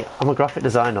 Mate, I'm a graphic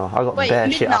designer. I got Wait, bare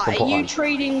shit I Midnight, can are put you on.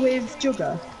 trading with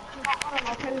Jugger?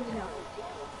 I'll tell you now.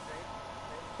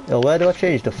 Yo, where do I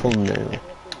change the thumbnail?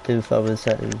 Info and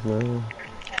settings. No.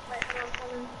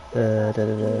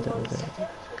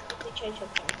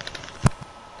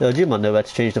 Yo, do you man know where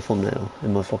to change the thumbnail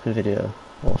in my fucking video?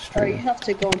 Or Or you stream. have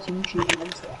to go onto YouTube and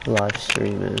enter it. Live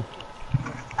streaming.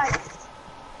 Right.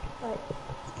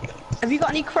 Have you got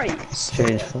any crates?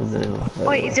 Change thumbnail.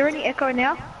 Wait, is there any echo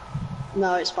now?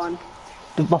 No, it's fine.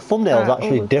 My thumbnail is Alright,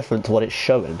 actually all good. different to what it's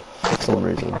showing for some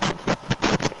reason.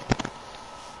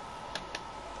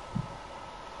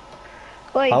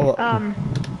 Wait, How-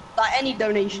 Like any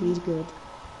donation is good.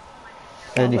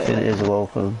 Anything is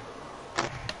welcome.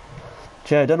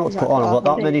 Jay, I don't know what to put on. I've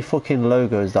got that many fucking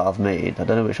logos that I've made. I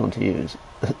don't know which one to use.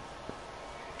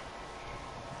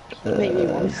 Make me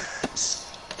one.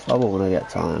 I won't when I get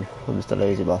time. I'm just a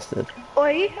lazy bastard.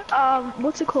 wait,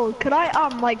 what's it called? Could I,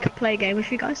 like, play a game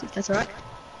with you guys, if that's alright?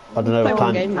 I don't know. Play What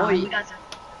one time. game. Or you guys.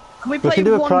 Can we We play can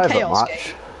do a one private chaos match.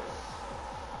 game?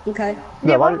 Okay. No,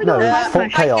 Yeah, why, why don't we no, do a fuck private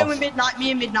match? I go chaos. with midnight,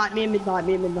 me and midnight, me and midnight,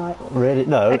 me and midnight. Really?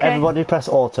 No. Okay. Everybody press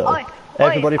auto. Oi,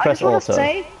 Everybody I press just wanna auto.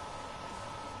 say,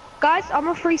 guys, I'm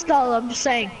a freestyler, I'm just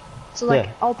saying. So, like,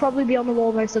 Yeah. I'll probably be on the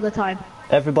wall most of the time.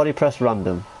 Everybody press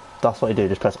random. That's what you do.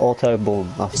 Just press auto. Boom.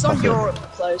 It's on that's it. Europe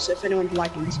though, so if anyone's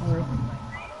lagging, sorry.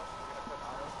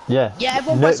 Yeah. Yeah,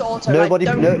 everyone press auto, Nobody.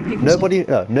 like, don't pick nobody.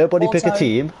 No, nobody pick a Auto.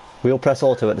 team. We all press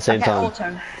auto at the same Okay, time. auto.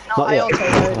 No, Not I yet.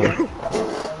 auto.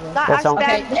 That What's that?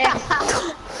 okay.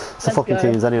 Okay, It's the fucking go.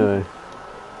 teams anyway.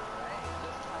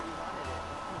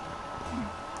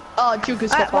 Oh, Jugas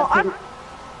got well, bad I'm... ping.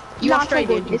 You No, are it's all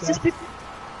Australian, good. It's just...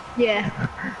 Yeah.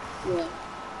 Yeah.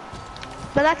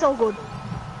 But that's all good.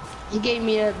 You gave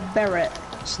me a beret.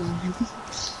 So.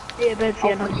 Yeah, but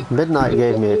yeah, no. Midnight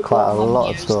gave me quite a lot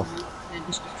of Videos stuff. In the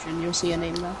description, you'll see a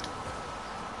name there.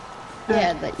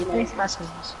 Yeah, that you know. Thanks, that's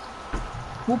us.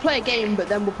 We'll play a game, but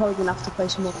then we're probably gonna have to play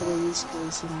some other ones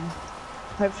because, you know,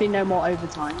 hopefully no more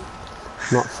overtime.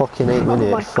 Not fucking 8 my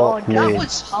minutes. God, Fuck That me.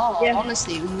 was hard. Yeah.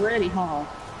 Honestly, it was really hard.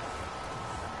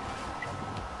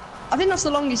 I think that's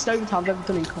the longest overtime I've ever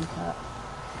done in Compare.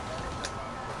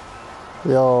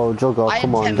 Yo, Jugger, I had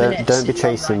come on, 10 don't minutes be in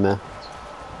chasing me.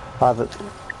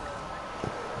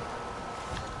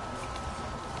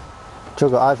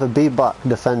 Jugger, either be back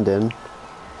defending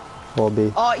or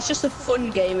be. Oh, it's just a fun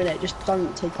game, innit? Just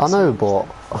don't take it I know, seriously.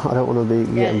 but I don't want to be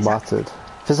getting exactly. battered.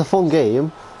 If it's a fun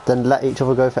game, then let each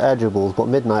other go for air dribbles. But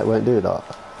Midnight won't do that.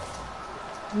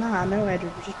 Nah, no,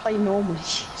 Edward. Just play normally.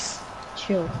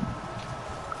 Chill.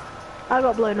 I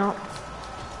got blown up.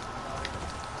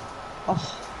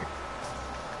 Oh,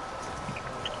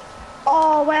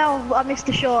 Oh, well, I missed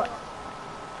a shot.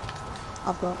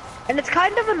 I've got. And it's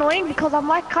kind of annoying because I'm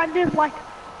like kind of like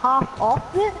half off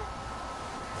it.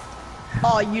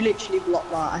 Oh, you literally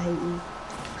blocked that. I hate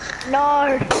you.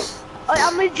 No.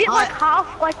 I'm legit like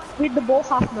half like with the ball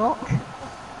half knocked.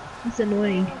 It's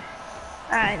annoying.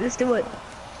 Alright, let's do it.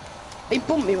 He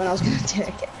bumped me when I was gonna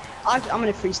take it. I'm in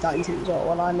a freestyling team as well.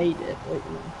 Well, I made it, but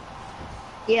you know.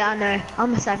 Yeah, I know.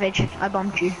 I'm a savage. I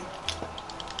bumped you.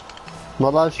 My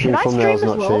live stream Should I thumbnail's stream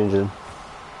not as well? changing.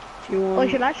 If you Oh,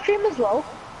 want, should I stream as well?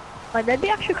 Like, that'd be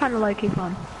actually kind of low-key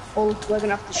fun. we're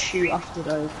gonna have to shoot after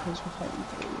though because we're playing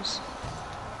games.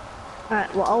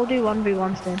 Alright, well, I'll do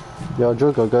 1v1s then. Yo,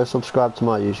 Jugger, go subscribe to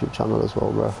my YouTube channel as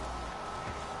well, bro.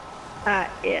 Alright,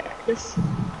 yeah, just...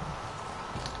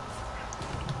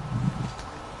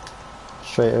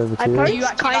 Straight over to I you. post You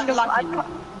actually kind of... like I,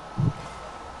 lagging?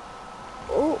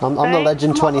 oh, I'm the okay.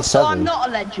 legend So I'm 27. not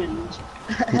a legend.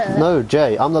 No,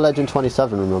 Jay, I'm the legend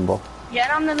 27, remember? Yeah,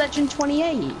 and I'm the legend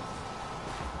 28.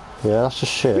 Yeah, that's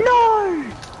just shit. No!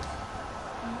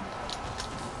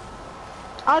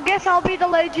 I guess I'll be the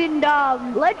legend,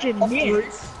 legend, Off the yeah.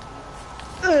 roof.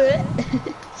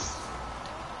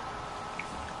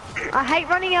 I hate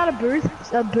running out of boost.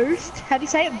 How do you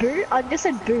say it? Boost? I just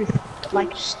said booth. Like,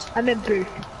 Boost. I meant booth.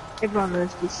 Everyone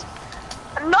knows this.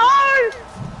 No!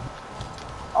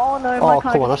 Oh no, my Oh,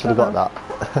 car come on, I just should have got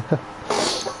fell that.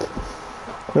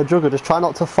 No, Jugger, just try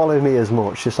not to follow me as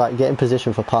much. Just like get in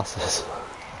position for passes.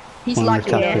 He's I'm lagging.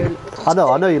 just yeah. camping.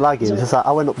 I know you're lagging. It's just like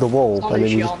I went up the wall It's on and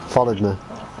then you the just shot. followed me. off.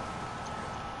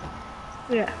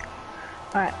 Yeah.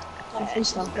 Alright.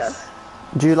 Freestyle.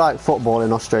 Do you like football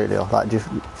in Australia? Like, do you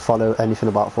follow anything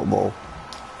about football?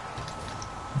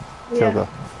 Yeah. Jugger.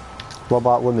 What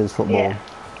about women's football? Yeah.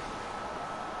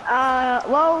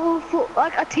 Well, for,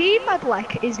 like a team I'd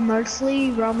like is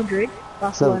mostly Real Madrid,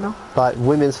 Barcelona. No, like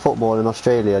women's football in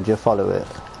Australia, do you follow it?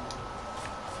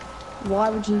 Why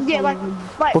would you? Yeah, like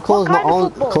Because what my kind of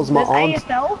aunt- football? because my There's aunt-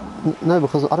 AFL. No,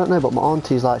 because I don't know, but my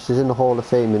auntie's like, she's in the Hall of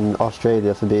Fame in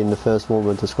Australia for being the first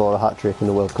woman to score a hat-trick in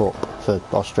the World Cup for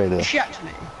Australia. She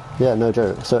actually. Yeah, no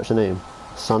joke. Search her name.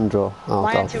 Sandra. Oh,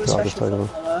 My God, auntie was I a just special told you.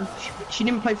 footballer. She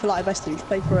didn't play for like best team. She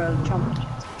played for a championship.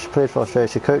 She played for Australia.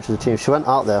 She coaches the team. She went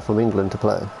out there from England to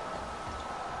play.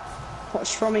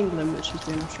 What's from England, but she's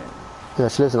doing Australia. Yeah,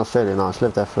 she lives in Australia now. She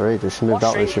lived there for ages. She moved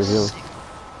out when she was young.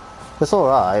 Australia's It's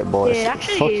alright, but Yeah, it it's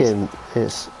actually fucking,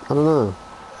 it's, I don't know.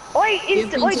 Wait,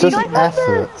 You've been wait, to do you just guys have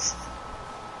effort. this?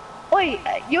 Wait,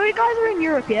 you guys are in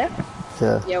Europe, yeah?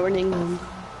 Yeah. Yeah, we're in England.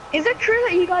 Is it true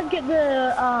that you guys get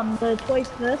the toys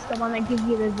first, the one that gives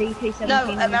you the ZT-17? No,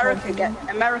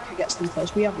 America gets them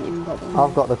first. We haven't even got them.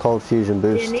 I've got the Cold Fusion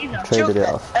boost. neither. Traded it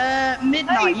off.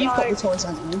 Midnight, No, you you've got the don't. toys,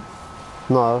 haven't you?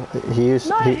 No,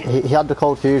 he had the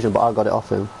Cold Fusion, but I got it off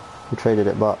him. He traded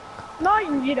it back. No,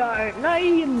 you don't. No,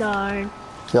 you don't.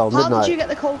 Yo, How Midnight. did you get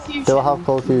the Cold Fusion? They'll have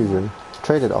Cold Fusion.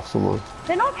 Traded it off someone.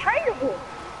 They're not tradable.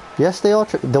 Yes, they are.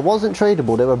 They wasn't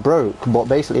tradable. They were broke, but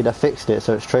basically they fixed it,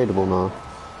 so it's tradable now.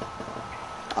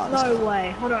 Oh, No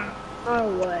way. Hold on. No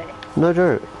way. No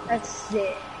joke. That's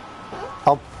sick.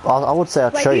 I would say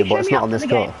I'd Wait, show can you, you but show it's me not up on this the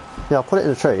car. game? Yeah, I'll put it in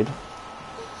the trade.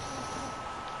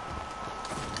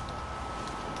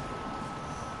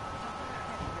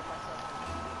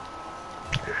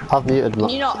 I've muted. Can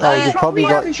you not? Oh, you probably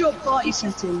got. What is your party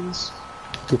settings?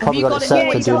 You probably you got got it it- set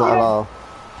yeah, to you do got not it. allow.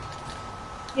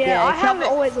 Yeah, Yeah, I if you have have it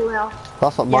it- always allowed.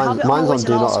 That's what Yeah, have mine's it on always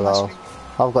do allow not allow. smash.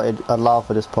 I've got it allow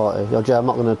for this party. Yo, Jay, I'm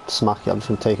not gonna smack it. I'm just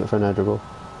gonna take it for an air dribble.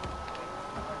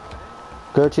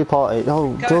 Go to your party.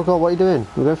 Oh, Go. go, what are you doing?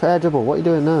 We're going for air dribble. What are you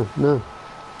doing? No, no.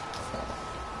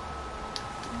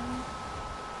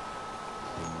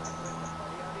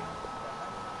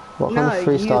 What kind No, of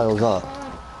freestyle is that?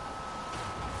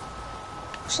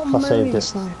 Some I saved million it.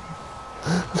 sniper.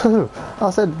 No, I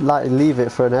said like leave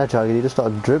it for an air drag and you just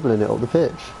started dribbling it up the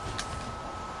pitch.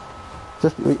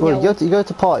 Just well, Yeah, you go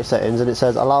to party settings and it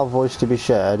says allow voice to be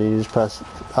shared and you just press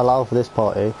allow for this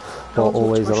party or Go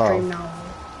always watch my allow. stream now.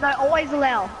 No, always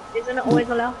allow. Isn't it always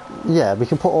allow? Yeah, we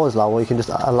can put always allow or you can just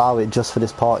allow it just for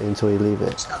this party until you leave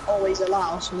it. Just always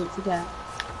allow, so don't forget.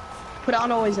 Put it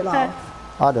on always allow.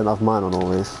 I don't have mine on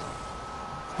always.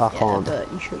 I Yeah, can't.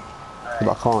 but you should. But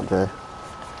I can't, Jay.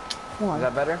 Why? Is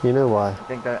that better? You know why? I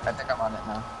think I'm on it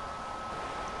now.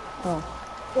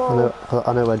 Oh.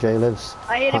 I know where Jay lives.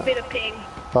 I hit a bit of ping.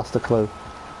 That's the clue.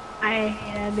 I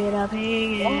hit a bit of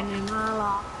ping in my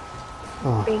life.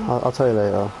 Oh, I'll tell you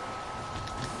later.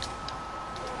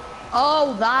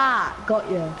 Oh, that got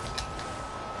you.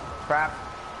 Crap.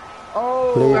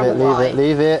 Oh,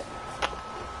 Leave it.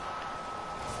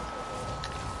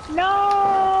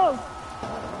 No!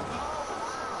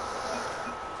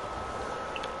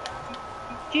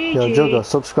 GG. Yo, Jugger,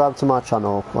 subscribe to my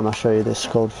channel when I show you this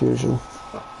Cold Fusion.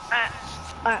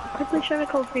 Alright, quickly show me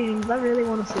Cold Fusion because I really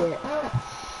want to see it.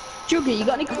 Juggy, you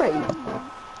got any crate?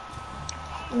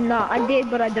 No, I did,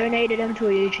 but I donated them to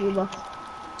a YouTuber.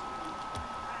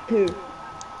 Who?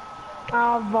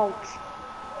 Volt.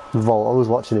 Volt, I was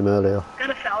watching him earlier. Got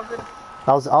 1,000.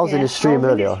 I was in Yeah, his stream I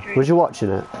was in his earlier. stream. Was you watching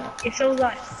it? It's so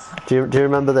like. Do you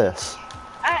remember this?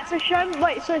 So show me.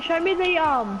 Wait. So show me the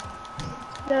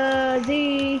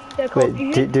Cold Wait,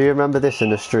 Fusion. do you remember this in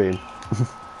the stream? Do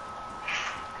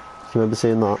you remember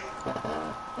seeing that?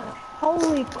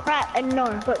 Holy crap! And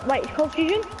no, but wait, Cold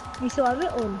Fusion. You still have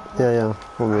it on? Yeah.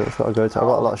 1 minute, I've got to go to. I've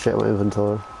got a lot of shit in my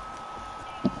inventory.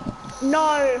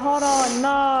 No, hold on,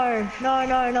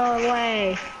 no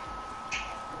way.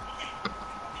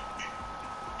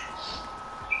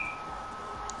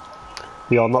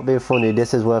 Yo, I'm not being funny.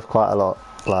 This is worth quite a lot.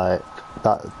 Like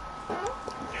that.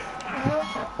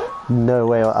 No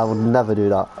way. I would never do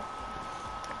that.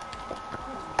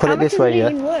 Put How it much this is way, it yeah.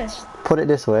 even worth? Put it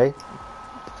this way.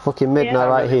 Fucking Midnight Yeah.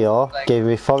 right here Like- gave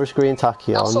me Forest Green That's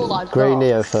all Tachyon, I've Grey got.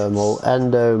 Neothermal,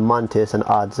 Endo, Mantis and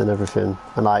ads and everything.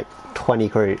 And like 20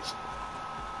 crates.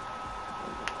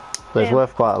 But it's Yeah.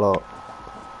 worth quite a lot.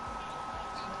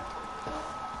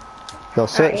 Yo,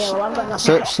 search, yeah, well, I've got nothing.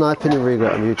 search Sniping and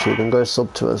Regret on YouTube and go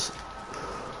sub to us.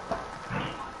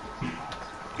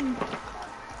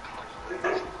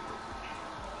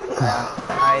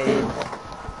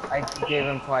 I gave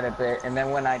him quite a bit, and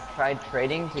then when I tried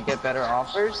trading to get better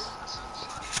offers,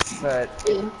 but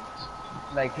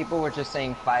like people were just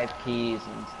saying 5 keys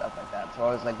and stuff like that, so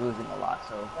I was like losing a lot.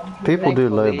 So People do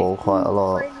thankfully- lowball quite a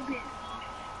lot.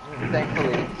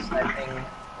 Thankfully, Sniping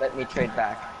let me trade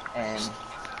back, and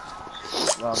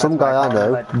well, Some that's why guy I kinda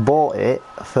know let- bought it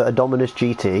for a Dominus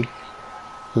GT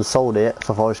and sold it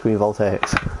for Forest Green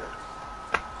Voltaics.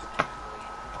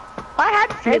 I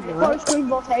had Forest Green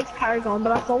Voltaics Paragon,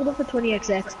 but I sold it for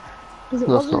 20XX because it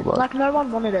That's wasn't not bad. like no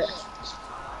one wanted it.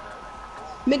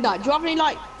 Midnight, do you have any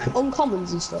like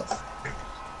uncommons and stuff?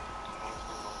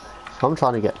 I'm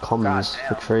trying to get commons for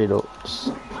Goddamn. trade ups.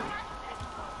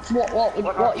 What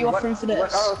are you offering for What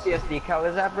this? ROCS decal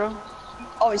is that, bro?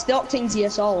 Oh, it's the Octane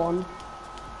TSR one.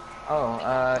 Oh,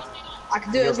 I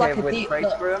could do it you as okay like a with deal.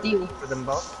 price for them? deal. For them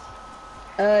both?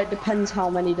 It depends how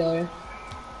many though.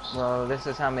 Well, this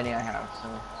is how many I have, so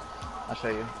I'll show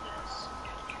you.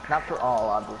 Not for all,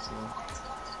 obviously.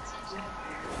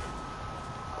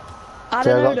 I Yeah, I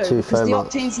don't know got though, two because the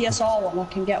Fomax. Octane TSR one I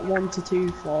can get 1 to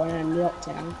 2 for, and then the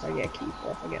Octane if I get a key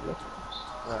for, if I get lucky.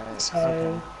 Right. So,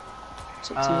 Okay.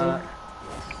 it's up to you.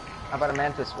 How about a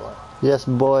Mantis War? Yes,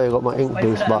 boy, I got my ink Wait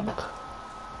boost for them. back.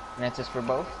 Mantis for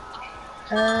both?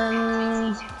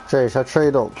 Jay, should I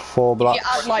trade up 4 black If you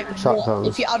add like shotguns?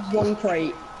 if you add 1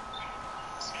 crate,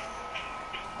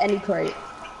 any crate.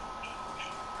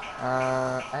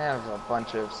 I have a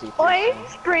bunch of C3s. Oi,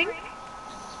 Spring.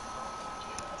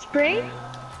 Spring.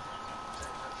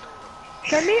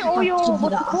 Send me all your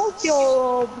what's it called?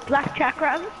 Your black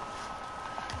chakrams.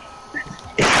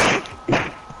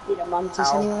 Need a mantis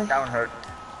Ow, anyway. that one hurt.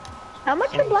 How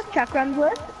much are black chakrams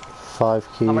worth? 5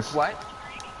 keys. How much what?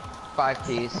 5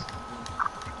 keys.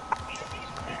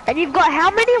 And you've got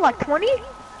how many? Like 20?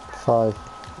 5. I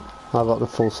got the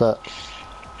full set.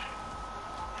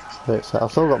 Wait, so I've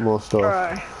still got more stuff.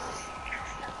 Bro.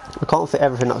 I can't fit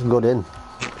everything that's good in.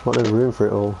 What there's room for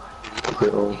it all.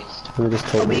 Let me just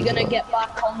take Are we these gonna out. get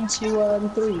back onto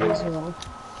 3s as well?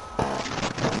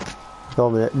 Go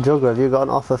on a minute. Jugger, have you got an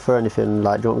offer for anything?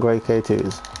 Like, do you want grey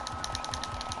K2s?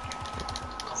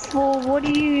 Well, what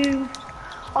do you...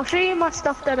 I'll show you my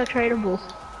stuff that are tradable.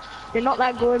 They're not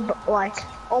that good, but like,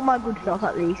 all my good stuff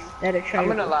at least, that are tradable. I'm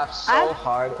gonna laugh so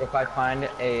hard if I find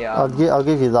a, I'll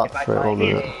give you that if I for it, one find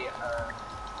minute.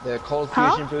 the cold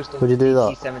Huh? fusion boost Would you do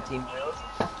that? 17 wheels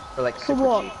for like For super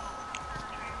what? cheap.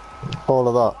 All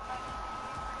of that.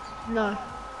 No.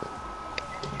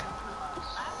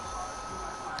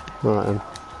 Right then.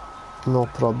 No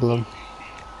problem.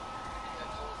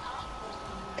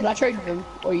 Can I trade with them?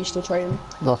 Or are you still trading?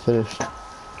 Not finished.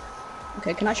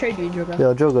 Okay, can I trade you, Jugger?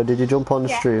 Yo, Jugger, did you jump on the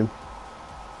Yeah. stream?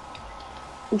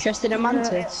 Interested in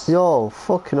mantis? Yo,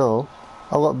 fucking hell.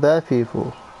 I've got bare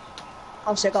people.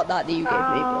 Obviously I got that you gave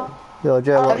me, but... Yo,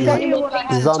 Jay, I'll what show you what I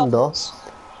have. Xander.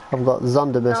 I've got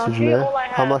Xander message show me. you all I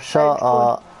I'm a have. shout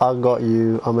out, I got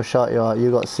you. I'm a shout you out. You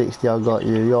got 60, I got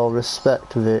you. Yo,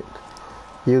 respect, Vic.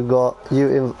 You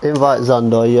invite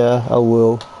Xander, yeah, I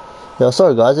will. Yo,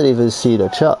 sorry guys, I didn't even see the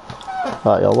chat.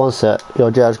 Right, yo, one sec. Yo,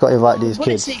 Jay, I just got to invite these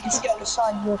kids. You can see on the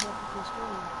side of your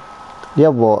Yeah,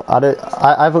 but I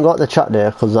haven't got the chat there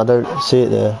because I don't see it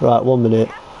there. Right, 1 minute.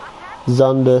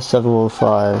 Xander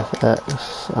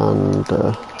 715X and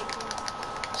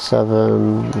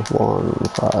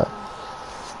 715.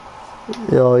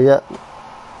 Yo, yeah.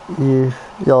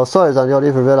 Yo, sorry, Xander, I didn't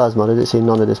even realise, man. I didn't see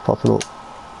none of this popping up.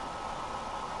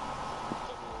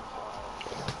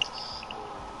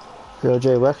 Yo,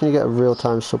 Jay, where can you get a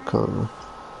real-time sub count?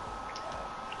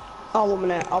 Oh, 1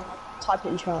 minute, I'll type it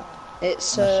in chat.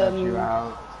 It's, Shut you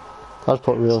out. I'll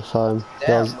put real-time.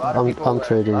 Damn, Yeah, a lot of people I'm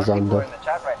trading a lot of people are Xander. in the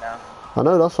chat right now. I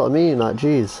know, that's what I mean, like,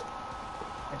 jeez.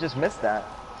 I just missed that.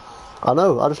 I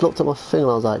know, I just looked at my thing and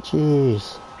I was like,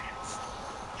 jeez.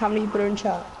 how many people are in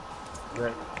chat?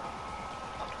 Right.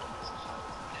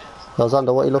 Yo,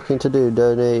 Xander, what are you looking to do?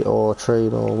 Donate or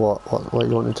trade or what? What are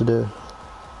you wanting to do?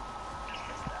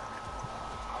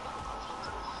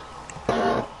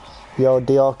 Yo,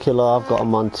 DR Killer, I've got a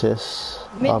Mantis.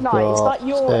 Midnight, is that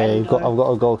your I've Endo?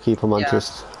 got a goalkeeper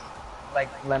Mantis. Like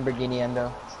Lamborghini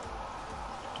Endo.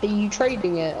 Are you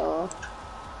trading it, or...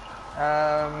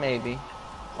 Maybe.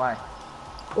 Why?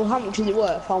 Well, how much is it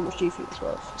worth? How much do you think it's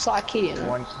worth? It's like a key, isn't it?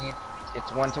 1 key.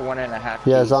 It's 1 to 1.5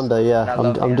 Yeah, keys. Xander, yeah, And I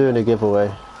love I'm the doing Endo. a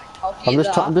giveaway. I'll I'm get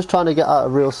just that. trying to get out a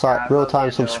real I love real-time the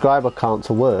Endo. subscriber count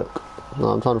to work. No,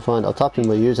 I'm trying to find. I'll type in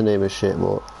my username and shit,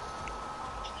 but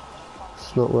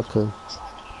it's not working.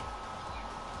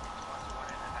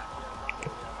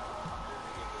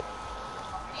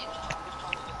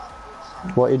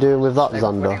 What are you doing with that, Like,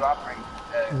 what are you Xander?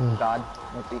 offering? God,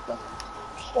 Mephisto.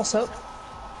 What's up?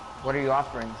 What are you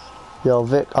offering? Yo,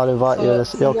 Vic, I'll invite you.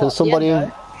 For Yo, can what? somebody?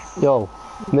 Yeah, Yo,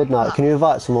 Midnight, can you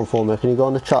invite someone for me? Can you go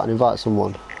on the chat and invite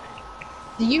someone?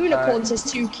 The unicorn says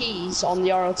 2 keys on the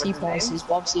RLT his prices,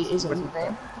 but obviously it What's isn't. his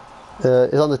name?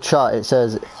 It's on the chat. It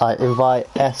says I invite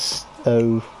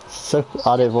S.O. So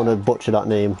I don't want to butcher that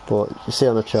name, but you see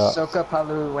on the chat. Soka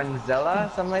Palu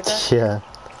Wenzela, something like that? Yeah.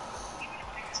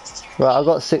 Right, I've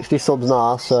got 60 subs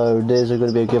now, so these are going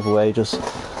to be a giveaway. Just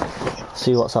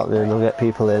see what's happening. I'll get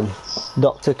people in.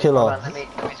 Dr. Hold Killer. on, let me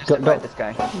just Got invite doc- this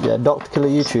guy. Yeah, Dr. Killer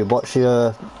YouTube. What's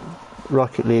your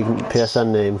Rocket League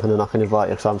PSN name? And then I can invite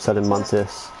you because I'm selling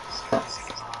Mantis.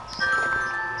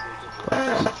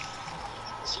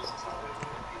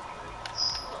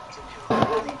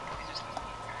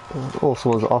 Oh,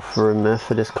 someone's offering me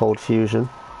for this cold fusion.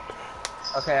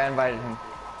 Okay, I invited him.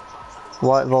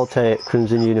 White Voltaic,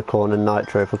 Crimson Unicorn, and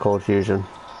Nitro for Cold Fusion.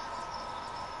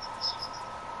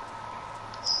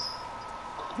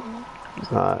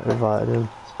 Right, invited him.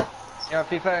 Yo,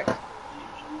 FIFA.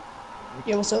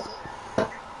 Yeah, what's up?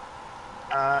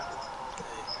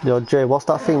 Yo, Jay, what's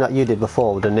that thing that you did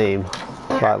before with the name?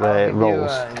 Right where it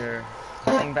rolls. Your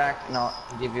thing back. No,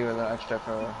 give you a little extra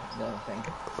for the thing.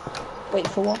 Wait,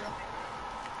 for what?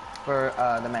 For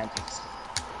the mantis.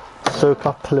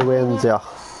 Soka Pluenza.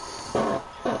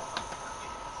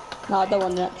 No, I don't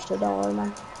want the extra, don't worry,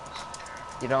 man.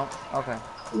 You don't? Okay.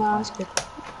 No, it's good.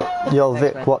 Yo,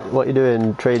 Thanks, Vic, man. what you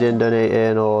doing? Trading,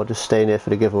 donating, or just staying here for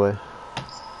the giveaway?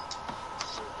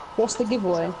 What's the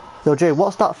giveaway? Yo, Jay,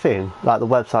 what's that thing? Like the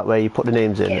website where you put the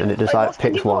names in and it just Wait, like what's the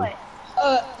picks one.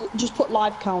 giveaway? Just put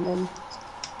live count in.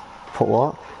 Put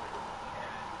what?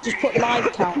 Just put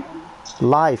live count in.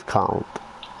 Live count?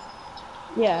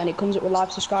 Yeah, and it comes up with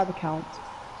live subscriber count.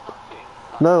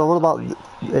 No, I'm on about.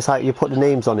 It's like you put the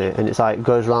names on it and it's like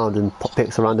goes round and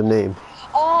picks a random name.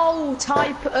 Oh,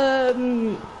 type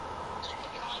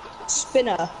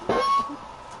spinner.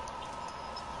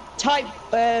 Type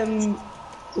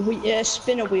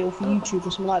spinner wheel for YouTube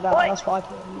or something like that. Oi. That's what I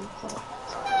put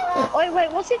in.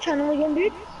 Wait, what's your channel again,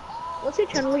 dude? What's your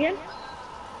channel again?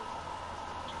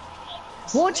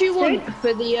 What do you want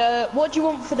for the what do you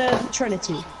want for the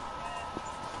Trinity?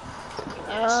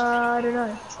 I don't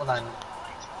know. Hold on.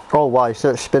 Oh, why?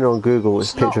 Search spinner on Google.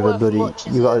 It's a It's not picture of a worth bloody. much,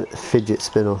 is You got a fidget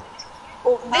spinner.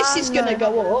 Well, this is gonna no.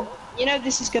 go up. You know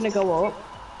this is gonna go up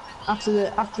after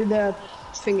the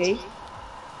thingy.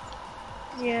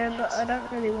 Yeah, but I don't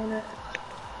really want it.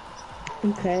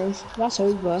 Okay, that's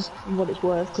over and what it's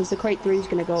worth because the crate 3 is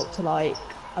gonna go up to like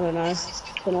I don't know what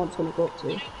it's gonna go up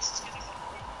to.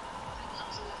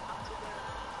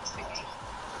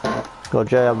 God,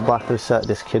 Jay, I'm back to set.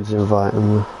 This kid's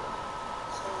inviting me.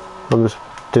 I'm just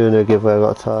doing a giveaway. I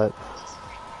got to type.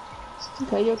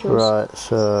 Okay, your choice. Right,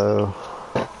 so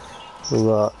we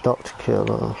got Dr.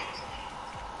 Killer,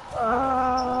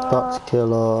 Dr.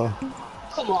 Killer,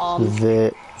 Come on.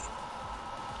 Vic.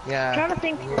 Yeah. Trying to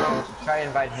think. Try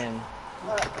invite him.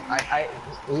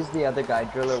 Who's the other guy?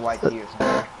 Driller YT or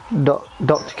something.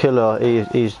 Dr. Killer,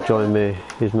 he's joined me.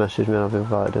 He's messaged me. I've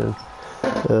invited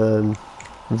him.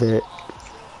 Vic.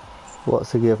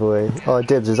 What's the giveaway? Oh,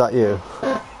 Dibs, is that you?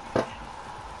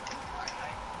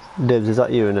 Dibs, is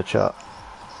that you in the chat?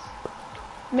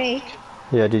 Me?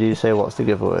 Yeah, did you say what's the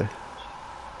giveaway?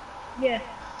 Yeah.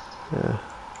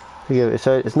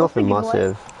 So it's nothing giveaway?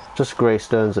 massive. Just Grey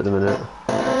Stones at the minute.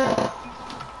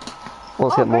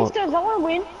 Let's get more. Greystones, I want to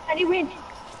win. Can you win?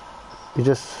 You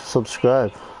just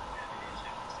subscribe.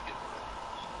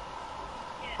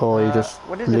 Or you just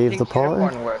what is leave pink the party.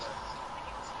 unicorn worth?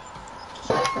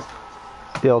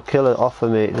 Yo, Killer, offer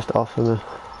me. Just offer me.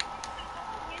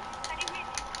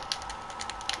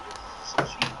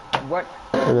 What?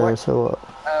 And then, so what?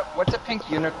 What's a pink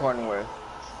unicorn worth?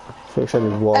 Fix any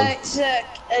one.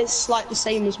 It's like the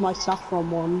same as my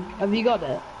saffron one. Have you got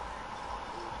it?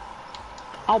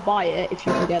 I'll buy it if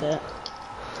you can get it.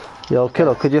 Yo,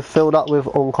 Killer, could you fill that with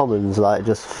uncommons? Like,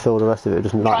 just fill the rest of it.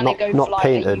 Just like Trying to go not for, like, a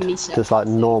painted. unisex. Just like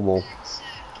normal.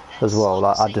 As well.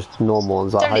 Like, add just normal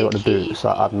ones. Like, how you got the boots?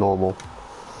 Like, add normal.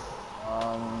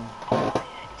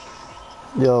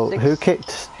 Yo, who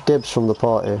kicked Dibs from the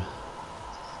party?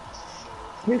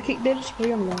 Who kicked dibs?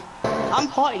 Who am I? I'm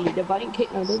party leader, but I didn't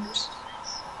kick no dibs.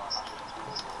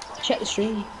 Check the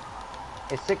stream.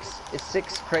 Is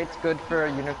six crates good for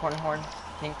a unicorn horn?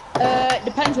 Pink?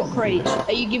 Depends what crates.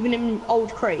 Are you giving him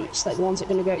old crates, like the ones that are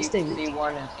gonna go extinct?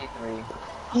 C1 and C3.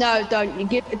 No, don't. You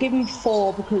give him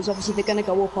 4 because obviously they're gonna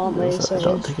go up, aren't they? So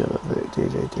Dr. Killer, Vic,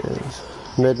 DJ Dibs.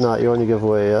 Midnight, you're on your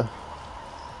giveaway, yeah?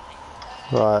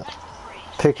 Right.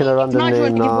 Picking a random can I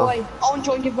join name now. giveaway? I want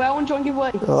to join giveaway. I want to join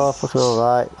giveaway. Oh, fucking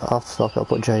alright. I'll have to stop it. I'll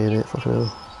put J in it. Fucking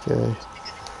hell. J.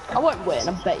 I won't win.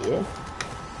 I bet you.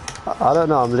 I don't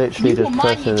know. I'm literally You just won't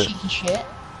mind, you pressing it. cheeky shit.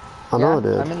 I know, Yeah,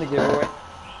 dude. I'm in the giveaway.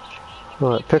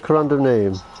 Right, pick a random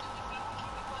name.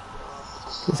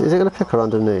 Is it gonna pick a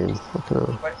random name? Fucking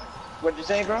hell. What'd you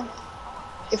say, bro?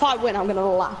 If I win, I'm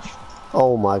gonna laugh.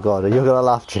 Oh my god, you're gonna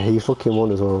laugh, Jay. You fucking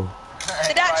won as well.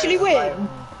 Did I actually win?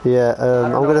 Yeah,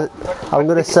 I'm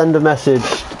gonna send a message.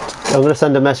 I'm gonna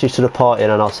send a message to the party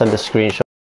and then I'll send a screenshot.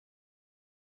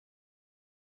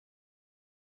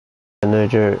 No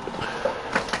joke.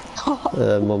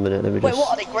 1 minute, let me Wait, just. what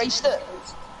are they? Grey Stones?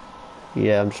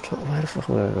 Yeah, I'm just. Where the fuck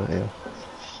am I going right here?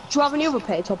 Do you have any other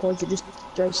pay top or is it just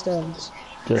Grey Stones?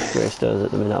 Just Grey Stones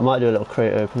at the minute. I might do a little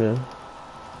crate opening.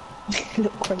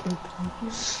 Look quite open.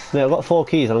 Yeah, I've got 4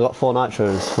 keys and I've got 4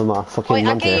 nitros for my fucking Wait,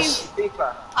 mantis.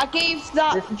 I gave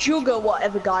that Jugger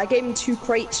whatever guy. I gave him 2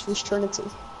 crates for his Trinity.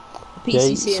 Yeah,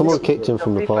 PCC someone and kicked him So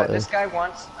from the FIFA, party. this guy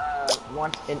wants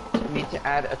me to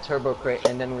add a turbo crate,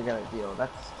 and then we're gonna deal.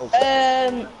 That's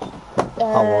okay.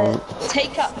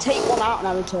 Take one out and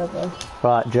have a turbo.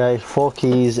 Right, Jay, 4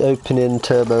 keys, opening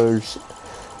turbos.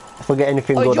 If I get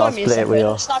anything Oh, good, I'll join me a split it with you.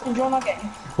 second. Sniping drone, I'll get you.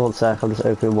 One sec, I'm just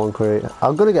opening 1 crate.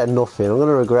 I'm gonna get nothing. I'm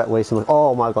gonna regret wasting my.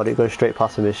 Oh my god, it goes straight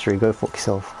past the mystery. Go fuck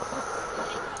yourself.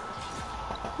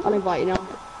 I'll invite you now.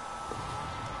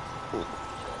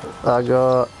 I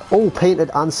got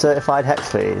painted and certified hex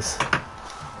phase.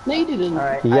 No, you didn't.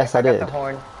 Alright, Yes, I got did. the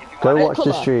horn. If you Go want watch the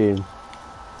colour? stream.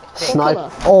 colour?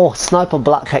 Sniper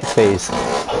black hex phase.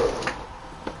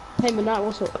 Hey, Midnight,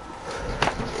 what's up?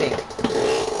 it, pink.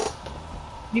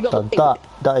 You got the pink.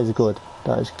 That is good.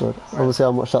 That is good. I want to see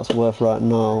how much that's worth right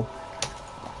now.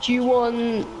 Do you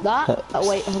want that? Oh,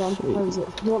 wait, hold on. Where is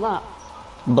it? Do you want that?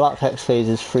 Black hex phase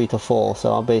is 3 to 4,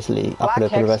 so I can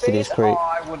open the rest of these crates.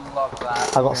 Oh, I would love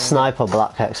that. I got sniper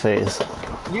black hex phase.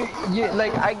 You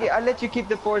like I let you keep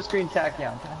the 4-screen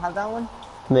tachyon. Can I have that one?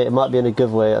 Mate, it might be in a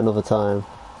giveaway at another time.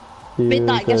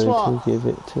 Midnight, guess You're what? going to give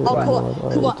it to Oh,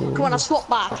 Lord, come on, I swap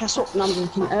back. I swap, no, I'm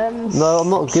joking. No, I'm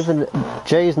not giving.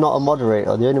 Jay's not a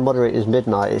moderator. The only moderator is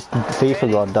Midnight. It's FIFA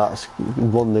God that's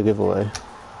won the giveaway.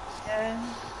 Yeah.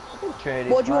 Trade.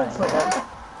 What do you want for it? I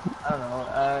don't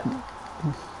know.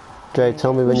 Jay,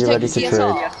 tell me when Just you're take ready to the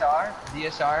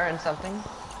trade. DSR and something,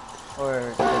 or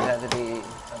does it have to be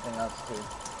something else too?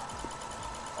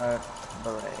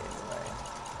 Beret.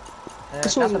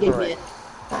 This one gave me it.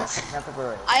 Not the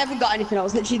beret. I haven't got anything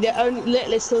else. Literally, the only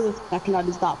list of I can add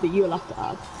is that, but you'll have to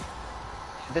add.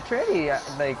 The Trinity,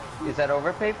 like, is that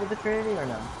overpay for the Trinity or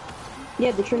no?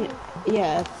 Yeah, the Trinity.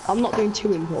 Yeah, I'm not doing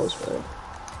 2 imports for it.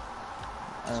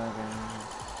 Okay.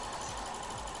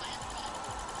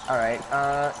 Alright,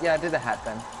 yeah, do the hat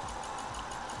then.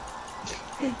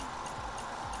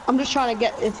 I'm just trying to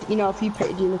get if you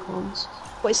painted unicorns.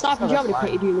 Wait, Sniper, do you have any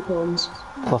painted unicorns?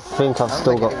 I think I've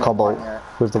still got Cobalt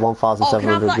with the Oh, can I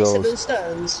have 1,700 that instead of the goals.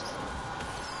 stones?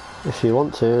 If you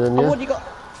want to, then Oh, yeah. what do you got?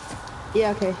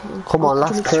 Yeah, okay. Come on,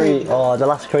 last crate. Oh, the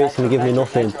last crate's gonna give me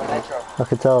nothing. Nitro. I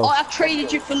can tell. Oh, I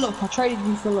traded you for luck. You're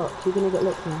gonna get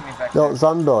luck now. No,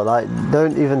 Xander, like,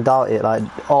 don't even doubt it. Like,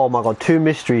 oh my god, 2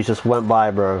 mysteries just went by,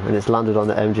 bro, and it's landed on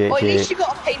the Oh, at least MGH8. you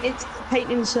got a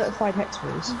painted certified hex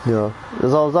phase. Yeah.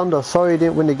 Xander, sorry you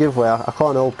didn't win the giveaway. I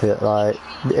can't help it. Like,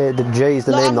 the Jay's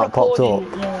the name that popped up.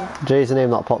 Yeah. Jay's the name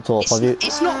that popped up. Have you?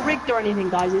 It's not rigged or anything,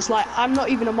 guys. It's like I'm not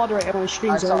even a moderator on I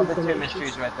streams or saw the anything. 2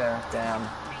 mysteries right there. Damn.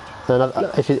 Then I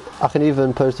can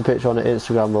even post a picture on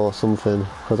Instagram or something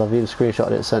because I've even screenshotted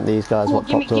it and sent these guys Cool, what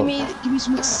popped up. give me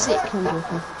something sick, I'm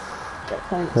joking. Yeah,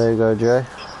 thanks. There you go, Jay.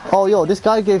 Oh, yo, this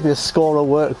guy gave me a scorer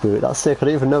work boot. That's sick. I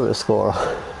didn't even know it was a scorer.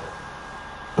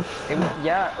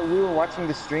 Yeah, we were watching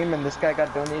the stream and this guy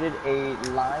got donated a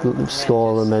line.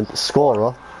 Scorer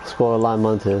line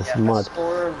mantis. Yeah, Mad.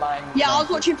 scorer line. Yeah, I was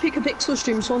watching Pick a Pixel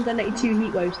stream, someone donated 2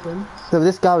 heat waves to him. No, but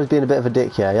this guy was being a bit of a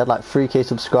dick here. He had like 3k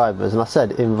subscribers, and I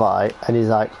said invite, and he's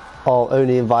like, oh,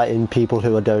 only inviting people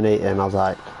who are donating. I was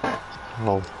like,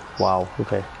 oh, wow,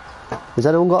 okay. Has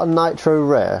anyone got a Nitro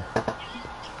Rare?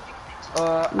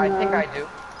 I think I do.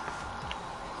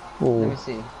 Oh, Let me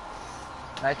see.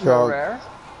 Nitro Well, rare?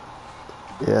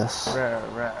 yes.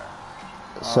 Rare.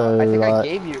 So, I think I like,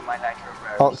 gave you my Nitro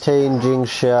rare. Octane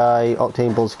Jingshai,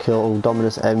 Octane Buzzkill,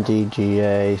 Dominus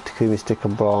MDGA, Takumi Sticker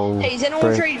Bronze. Hey, is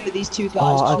anyone traded with these 2 guys?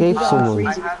 Oh, I gave someone.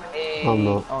 I have a... I'm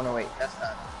not. Oh no, wait, that's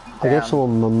not. I gave Damn.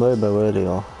 someone my Mobo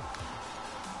earlier.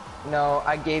 No,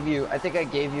 I think I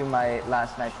gave you my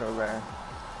last Nitro rare.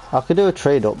 I could do a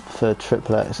trade up for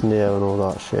Triple X Neo and all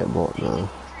that shit, but no.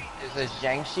 It's a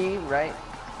Zhangxi, right?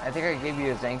 I think I gave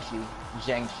you a Zhangxi.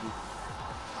 I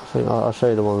think I'll show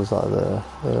you the ones that are there.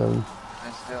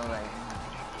 It's still like...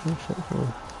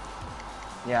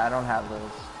 Yeah, I don't have those.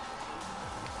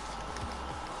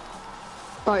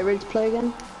 Alright, ready to play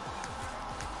again?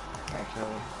 Actually.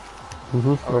 I'm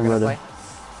Oh, we're gonna ready. play?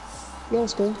 Yeah,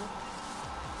 let's go. Do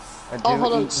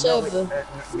hold on, no, server.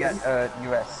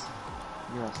 US.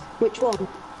 Which one?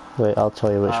 Wait, I'll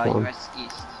tell you which one. US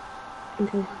East.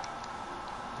 Okay.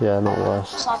 Yeah, not worse.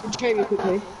 Sniper, trade me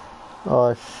quickly.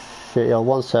 Oh shit, yeah,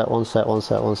 one set.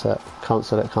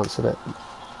 Cancel it.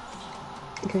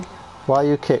 Okay. Why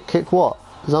you kick? Kick what?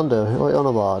 Xander, what are you on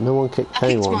about? No one kicked I kicked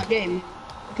anyone. my game.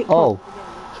 I kicked Oh,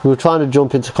 we were trying to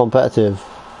jump into competitive.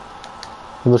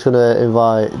 I'm just gonna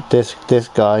invite this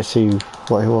guy, see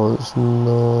what he wants.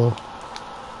 No.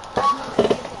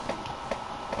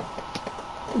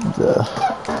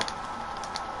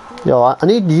 Yo, I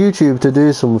need YouTube to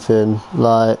do something,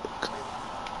 like,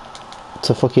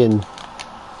 to fucking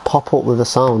pop up with a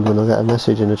sound when I get a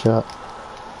message in the chat.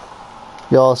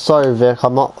 Yo, sorry Vic,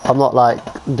 I'm not like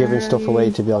giving stuff away,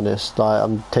 to be honest. Like,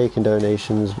 I'm taking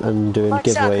donations and doing Like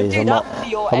I said, I could giveaways. do I'm that not for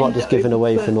your I'm not just endo, giving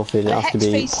away for but nothing. It the has to be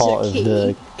Hexface part is of key,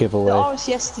 the giveaway. The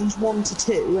RCS team's 1 to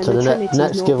 2, and So the the Trinity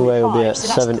next giveaway will be at 0.5,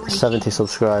 so that's 70 3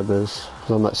 subscribers.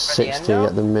 So I'm at the 60 endo?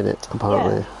 at the minute,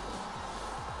 apparently.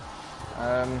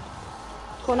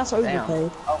 Cool, that's Damn.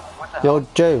 overpaid. Oh, what the hell? Yo,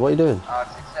 Jay, what are you doing?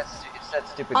 It's that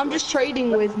stupid. I'm just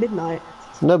trading with Midnight.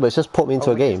 No, but it's just put me into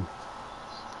Oh, a game.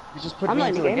 You just put I'm me not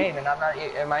in into the a game. game, and I'm not.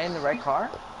 Am I in the right car?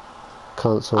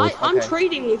 Cancelled. I'm Okay.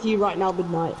 trading with you right now,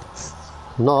 Midnight.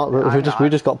 No, we I'm just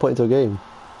not. got put into a game.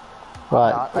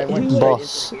 Right, I went Who- straight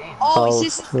boss. into the game. Oh,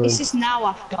 Oh, it's this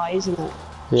Nawaf guy, isn't it?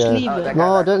 Yeah. Just leave Oh, it. that guy.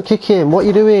 No, don't kick him. What are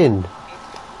you doing?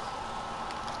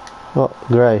 What,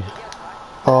 Gray?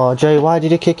 Oh, Jay, why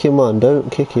did you kick him, man?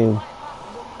 Don't kick him.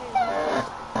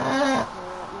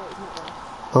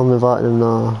 I'm inviting him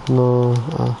now. No,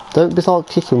 don't be all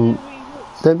kicking.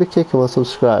 Don't be kicking my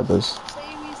subscribers.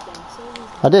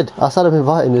 I did. I said I'm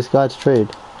inviting this guy to trade.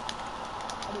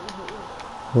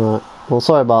 Right. Well,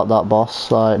 sorry about that,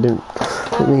 boss. I didn't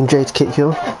mean Jay to kick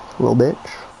you, little bitch.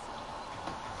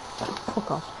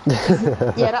 Fuck off.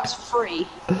 Yeah, that's free.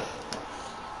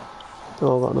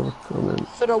 Oh, I got another comment.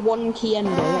 For the 1 key endo,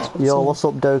 that's what Yo, it's what's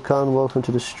up, Dokkan? Welcome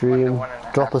to the stream.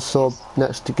 1.5 Drop a sub.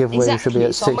 Next giveaway should be Exactly,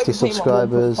 at so I'm 60 overpaying like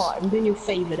subscribers. 1.5. I'm doing you a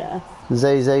favour there.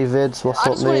 Zay Vids, what's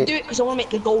I up, just want to mate? do it because I want to make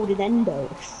the golden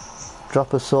endo.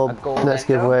 Drop a sub. A gold Next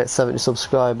endo? giveaway at 70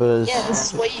 subscribers. Yeah,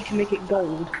 this is where you can make it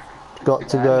gold. Got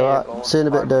to Yeah, I go. made a Right. gold See you in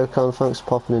a bit, card. Dokkan. Thanks for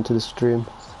popping into the stream.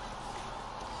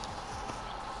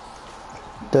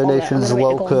 Donations I'm are gonna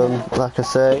make the gold welcome, like I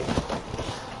say.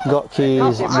 Got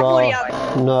keys, I've already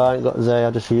had- no, I ain't got Zay,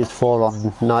 I just used 4 on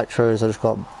nitros, I just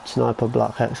got sniper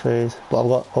black X-rays, but I've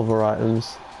got other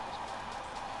items.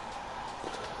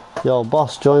 Yo,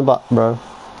 boss, join back, bro.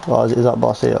 Oh, is that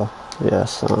boss here?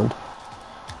 Yes, sound.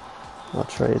 I'll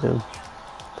trade him.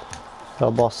 Yo,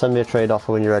 boss, send me a trade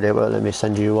offer when you're ready, but let me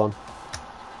send you one.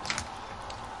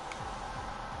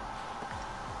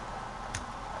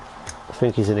 I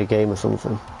think he's in a game or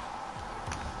something.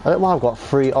 I don't know why I've got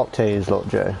 3 octanes, look,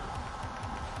 Jay.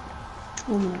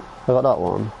 I got that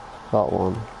one, that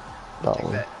one, that Like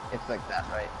one. that. It's like that,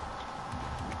 right?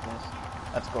 Like this.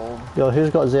 That's gold. Yo, who's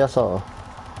got ZSR?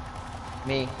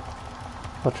 Me.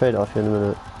 I'll trade it off you in a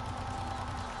minute.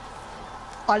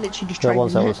 I literally just Yeah, traded one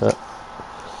sec, it. one sec.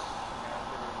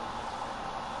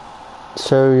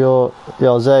 So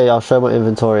yo, Zay, I'll show my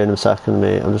inventory in a second,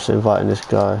 mate. I'm just inviting this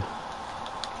guy.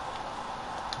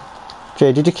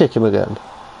 Jay, did you kick him again?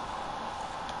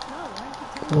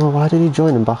 Oh, why did he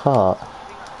join him back out?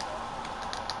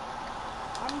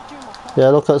 Yeah,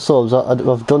 look at subs.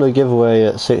 I've done a giveaway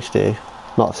at 60.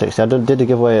 Not 60, did a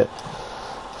giveaway at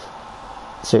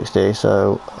 60,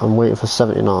 so I'm waiting for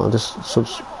 70 now. Just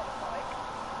subscriber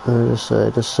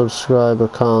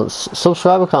counts.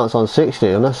 Subscriber counts on 60,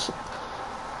 unless.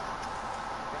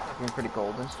 Looking pretty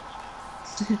golden.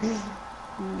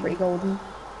 Pretty golden.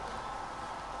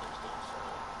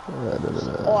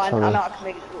 Oh, I know I can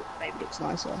make it look, maybe it looks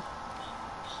nicer.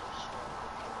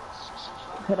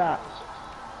 Look at that.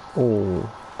 Oh,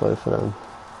 both of them.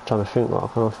 Trying to think what I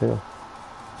can feel.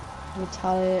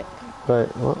 Metallic. Wait,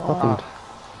 what happened?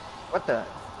 What the?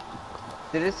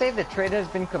 Did it say the trade has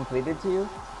been completed to you?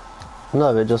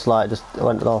 No, it just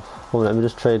went off. Well, let me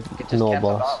just trade It just no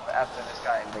canceled boss. off after this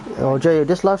guy. Like, Oh, Jay,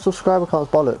 this live subscriber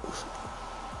count's bollocks.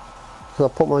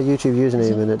 Because I put my YouTube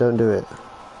username in it, don't do it.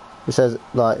 It says,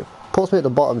 like, puts me at the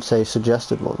bottom to say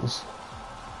suggested ones.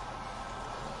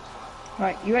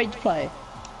 Right, you ready to play?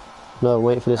 No,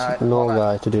 wait for this Alright, no hold on.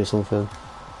 guy to do something.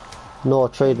 No,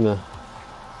 trade me.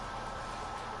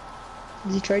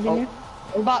 Is he trading you?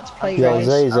 We're about to play, Yo, guys.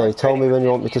 Zay, tell me when you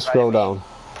want me to scroll down.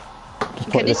 Just put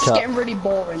Okay, in the this is chat. getting really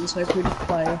boring, so if we just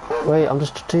play. Wait, I'm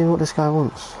just doing what this guy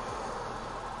wants.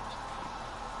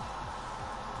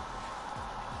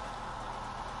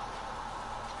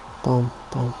 Bum,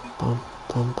 bum, bum,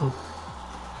 bum, bum.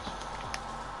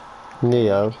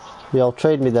 Neo. Yo,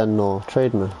 trade me then, no.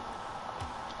 Trade me.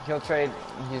 he'll trade.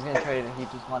 He's gonna trade. He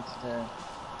just wants to.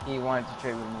 He wanted to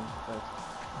trade with me,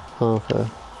 but Okay.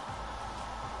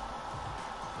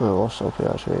 Oh, what's up here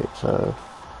actually? So,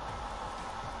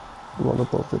 what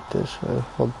above the disco?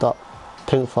 Well, that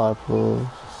pink fire pools.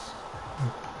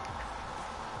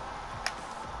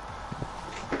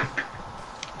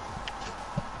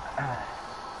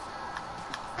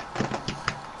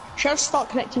 Should I start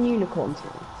collecting unicorns?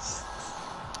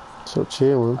 It's up to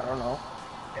you, man. I don't know.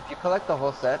 If you collect the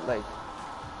whole set, like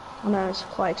I know it's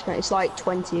quite expensive. It's like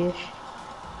 20-ish.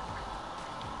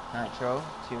 Nitro,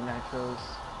 2 nitros.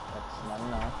 That's not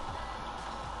enough.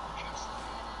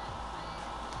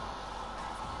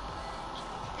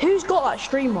 Who's got that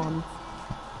stream on?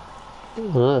 I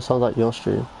don't know, it sounds like your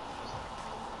stream.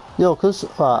 Yo, cause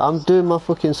I'm doing my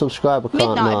fucking subscriber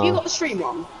count Midnight, have you now got the stream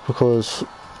on? because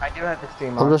I do have the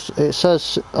stream I'm on. just. It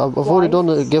says I've already done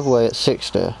a giveaway at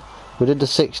 60. We did the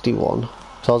 61,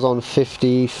 so I was on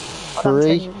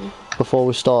 53 before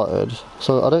we started.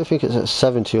 So I don't think it's at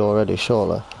 70 already,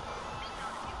 surely.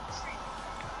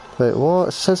 Wait, what?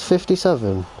 It says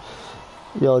 57.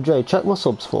 Yo, Jay, check my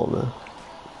subs for me.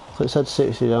 So it said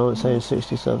 60. Now it's saying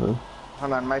 67.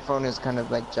 Hold on, my phone is kind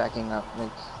of like jacking up. Like,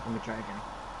 let me try again.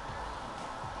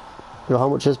 Yo, how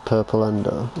much is Purple Ender?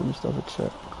 Let me just have a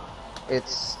check.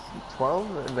 It's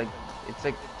 12, like, it's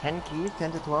like 10 keys,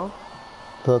 10 to 12.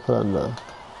 Purple Ender.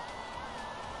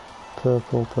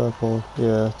 Purple,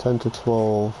 yeah, 10 to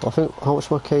 12. I think, how much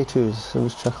my K2 is? Let me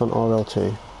just check on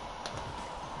RLT.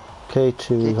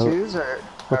 K2. K2s are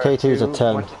My K2s are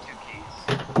 10. 1 to 2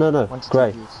 keys. No, 1 to 2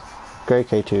 grey. keys. Grey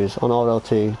K2s. On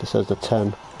RLT, it says the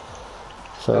 10.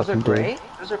 So Those I are can do... grey?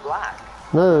 Those are black.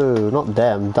 No, not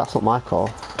them. That's not my car.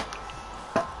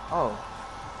 Oh.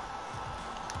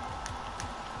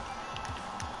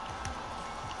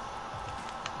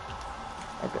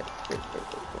 Okay, good.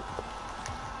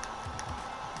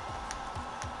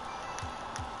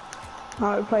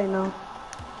 Alright, we're playing now.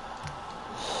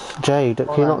 Jay, can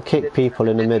you not kick people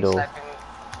in the middle? Did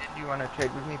you want to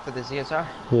trade with me for the ZSR?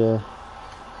 Yeah.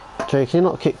 Jay, can you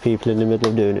not kick people in the middle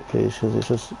of doing it, please? Because it's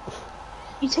just...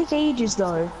 You take ages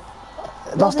though.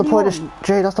 That's the point of...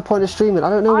 Jay, that's the point of streaming. I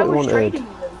don't know what you wanted. Trading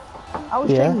with them. I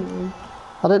was Yeah. trading with them.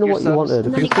 I don't know what you wanted.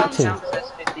 And then You he kicked him. cancelled.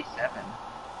 Says 57.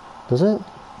 Does it?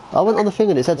 I went on the thing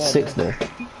and it said 60.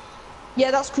 Yeah,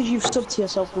 that's because you've subbed to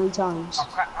yourself 3 times. Oh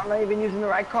crap, I'm not even using the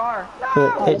right car.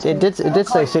 But it did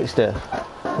say 60. Right,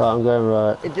 I'm going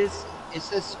right. It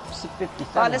says 57.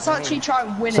 Alright, let's actually try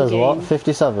and win It a says game. what?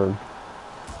 57?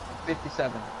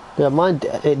 57. Yeah, mine,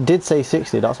 it did say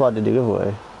 60, that's why I did the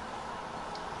giveaway.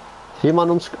 If you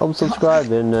mind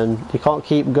unsubscribing, and you can't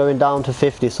keep going down to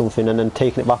 50 something and then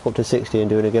taking it back up to 60 and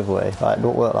doing a giveaway. Like, it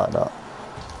don't work like that.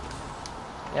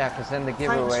 Yeah, because then the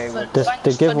giveaway would...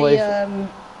 The giveaway...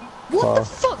 What the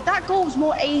fuck? That goal was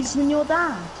more A's than your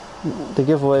dad. The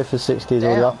giveaway for 60 has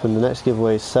already Damn. happened, the next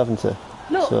giveaway is 70.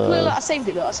 Look, So- look, I saved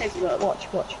it, look,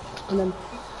 watch. And then...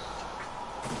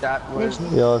 That was...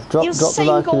 Yo, drop It was the the same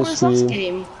like in goal the as last stream.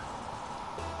 game.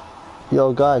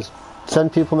 Yo, guys,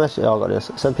 send people messages. Oh, I got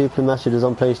this. Send people messages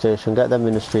on PlayStation, get them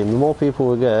in the stream. The more people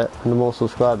we get, and the more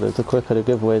subscribers, the quicker the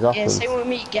giveaways happen. Yeah, same with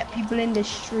me, get people in this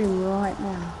stream right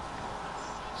now.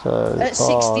 So, At 60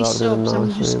 that'd be subs, I'm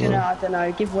nice, just really. gonna, I don't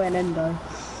know, give away an endo.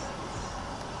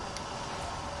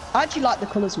 I actually like the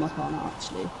colours of my car now,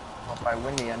 actually. Hope I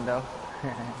win the endo.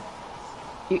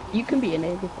 You can be in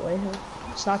a giveaway,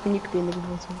 huh? Sniping, you could be in the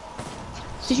giveaway too.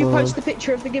 Did you post the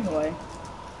picture of the giveaway?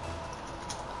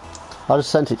 I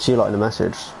just sent it to you like in a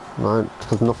message, right?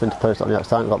 Because nothing to post on the I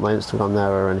haven't got my Instagram there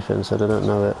or anything, so they don't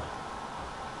know it.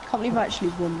 Can't believe I actually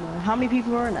won though. How many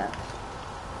people were in it?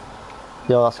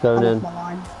 Yo, that's going I'm in. off my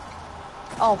line.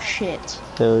 Oh shit.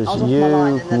 It I was was off my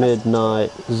line you, and then Midnight,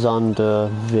 Xander,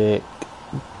 Vic,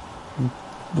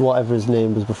 whatever his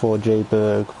name was before, J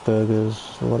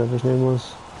Burgers, or whatever his name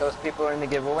was. Those people are in the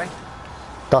giveaway?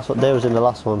 That's what they was in the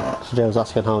last one. So Jay was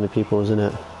asking how many people was in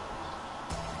it.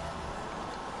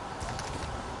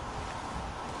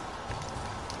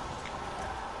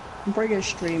 Bring a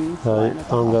stream. Right,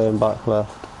 I'm going back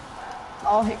left.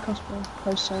 I'll hit crossbow.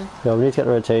 Close, sorry. Yeah, we need to get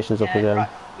the rotations up again. Right.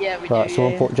 Yeah, we Right, do.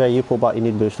 someone Yeah, put Jay, you pull back, you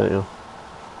need boost, don't you?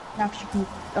 yeah. Now you can...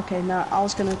 Okay, no, I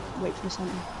was gonna wait for the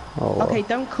centre. Oh, well. Okay,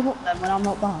 don't come up then when I'm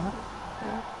not back.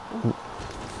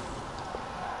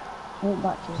 I won't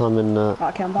back you. I'm in Right,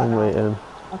 okay, I'm back I'm now. waiting.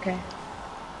 Okay.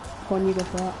 Go on, you go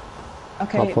for that.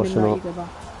 Okay, I'll push him Midnight, up. you go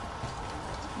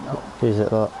back. He's hit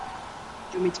that.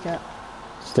 Do you want me to get?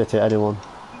 Stick it, anyone.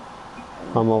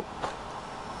 I'm up.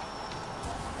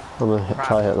 I'm gonna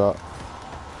try hit that.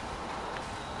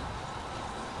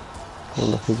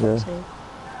 Unlucky Jay. See?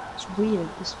 It's weird,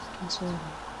 this fucking server.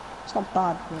 It's not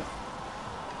bad, but...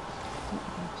 not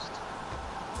the best.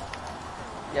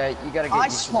 Yeah, you gotta get I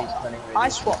used to these swapped. running I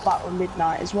radiuses. swapped back with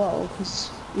Midnight as well because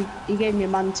he gave me a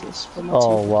mantis for my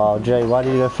Oh team. wow, Jay, why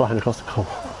did you go flying across the court?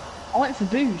 I went for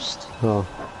boost. Oh.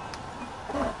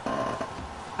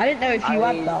 I didn't know if you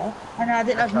had that. And I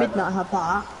didn't know if Midnight had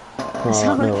that. Oh, So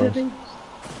I went no for worries. boost.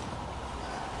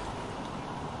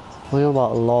 What are you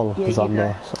about lol, Yeah, you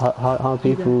Xander? go. How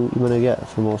people you gonna get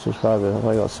for more subscribers? That's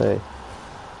what I gotta say.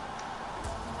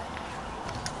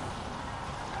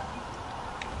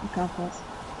 carpet.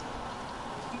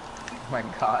 Oh my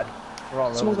god. We're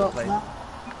all Someone over go the up for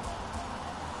place.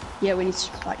 that. Yeah, we need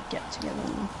to like get together.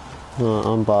 Right,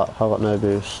 I'm back. I've got no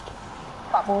boost.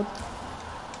 Backboard.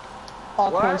 Oh, come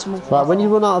on, What? someone. Like, when you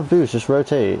run out of boost, just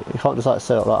rotate. You can't just like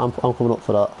sit up. Like, I'm coming up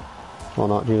for that. Or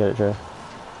not? Do you get it, Jay?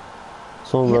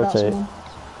 Someone Hit that rotate. someone.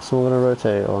 Someone gonna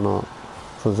rotate or not?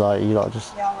 Because like you lot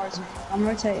just. Yeah, I'm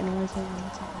rotating. I'm rotating.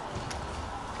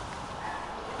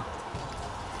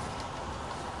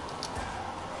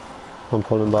 I'm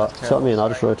pulling back. See what I mean? I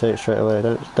just rotate straight away.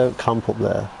 Don't camp up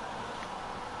there.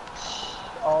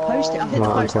 Post it. I think Right,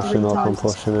 I'm post it pushing 3 up. I'm times.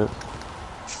 pushing it.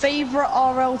 Favorite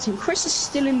RL team. Chris is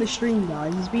still in the stream,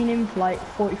 guys. He's been in for like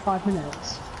 45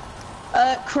 minutes.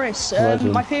 Chris,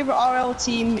 Legend. my favorite RL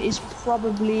team is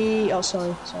probably. Oh,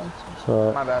 sorry.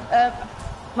 So My bad.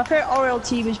 My favorite RL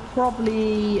team is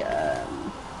probably no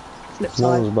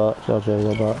Flipside. one's back. JJ,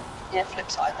 you're back. Yeah,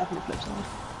 Flipside, definitely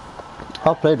Flipside.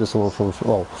 I played with someone from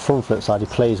Flipside. He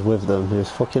plays with them. He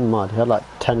was fucking mad. He had like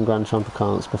 10 Grand Champ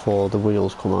accounts before the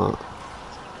wheels come out.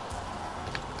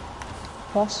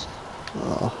 Boss.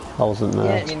 I wasn't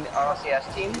there. Yeah. I mean,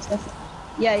 RLCS team?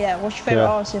 Yeah. What's your favorite Yeah.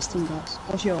 RLCS team, guys?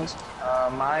 What's yours?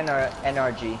 Mine are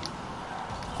NRG.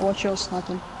 What's yours,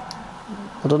 Sniping?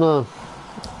 I don't know.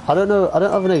 I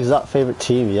don't have an exact favourite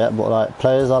team yet, but like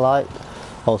players I like,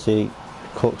 obviously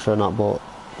Cooks and that. But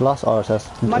the last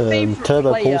RSS My favourite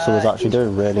Turbo player Pulsar was actually is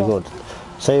doing really from- good.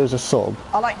 Say he was a sub.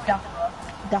 I like Dapper.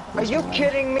 Dapper Are is you mine.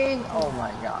 kidding me? Oh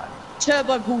my god.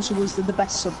 Turbo Pulsar was the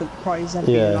best sub that probably ever been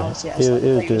in Yeah, RLCS. he Like,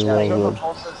 was he doing really great. good.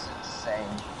 Pulse is insane.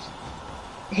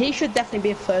 He should definitely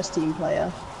be a first team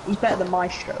player. He's better than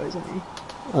Maestro, isn't he?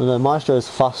 I don't know, Maestro is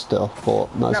faster, but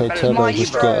I'd say but Turbo's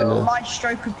just getting there.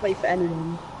 Maestro could play for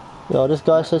anyone. Yo, this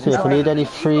guy says to me, if I need any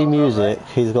free music,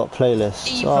 he's got playlists.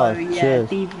 Devo, Oh, yeah, cheers.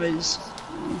 Divas.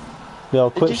 Yo,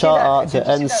 Did quick you see shout that- out to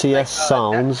did you see that, NCS like,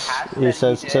 Sounds. that hack He that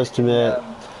says he says did to me, in,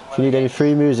 if you need any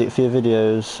free music for your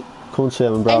videos, come to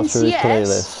him and browse through his NCS?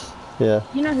 playlist. Yeah.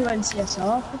 You know who NCS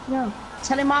are? Fucking hell.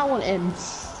 Tell him I want him.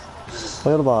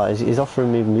 What about? He's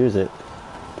offering me music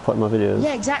to put in my videos.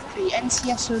 Yeah, exactly.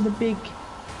 NCS are the big.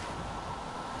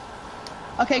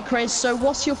 Okay, Chris. So,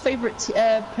 what's your favorite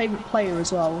player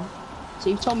as well? So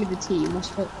you've told me the team. What's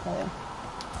your favorite player?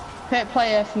 Favorite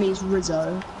player for me is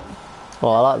Rizzo. Oh,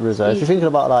 I like Rizzo. If you're thinking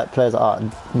about like players like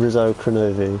Rizzo,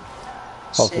 Cronovi,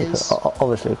 Sizz.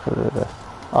 obviously Cronovi.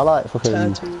 I like fucking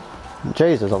Turtle.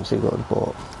 Jay's is obviously good,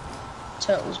 but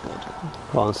Turtle's good.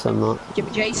 can't stand that. Yeah,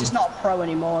 but Jace is not a pro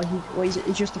anymore. He's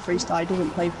just a freestyle. He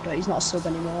doesn't play for it. He's not a sub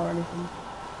anymore or anything.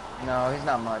 No, he's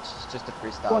not much. It's just a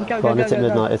freestyle. Go on, go, Go go, on, go, hit it go,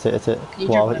 midnight, go. hit it. Can you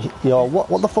Wow, dribble it? yo,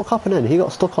 what the fuck happened then? He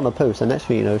got stuck on the post, and next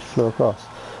thing you know, he flew across.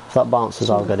 If that bounces,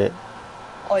 I'll get it.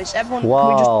 Oh, it's everyone. Can we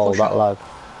just Wow, push that up? lag.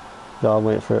 Yeah, I'm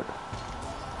waiting for it.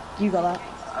 You got that.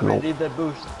 I mean, need that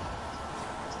boost.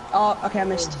 Oh, okay, I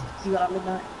missed. You got that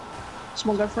midnight.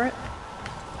 Someone go for it.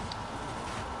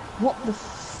 What the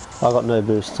f... I got no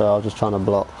boost, so I was just trying to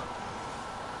block.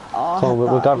 Oh, I Come on, had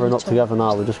we're that. gathering You up told together me.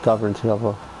 now. We're just gathering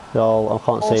together. Yo, I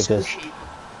can't Oh, save this. squishy.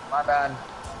 My bad.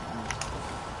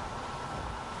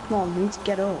 Come on, we need to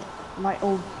get up. Like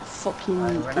all fucking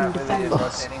We're not really independent.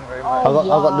 rotating very Oh, much. I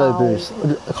got no wow. boost.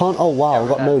 I can't. Oh wow, I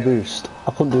got no boost.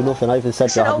 I couldn't do nothing. I even said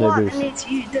Said, I had no I boost. need to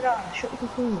use that. Shut the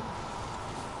fuck up.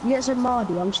 You get some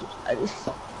Mardy, I'm just...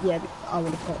 yeah, I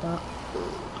would have got that.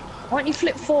 Why don't you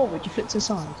flip forward? You flip to the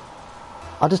side.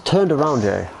 I just turned around,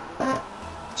 Jay.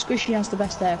 Squishy has the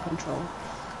best air control.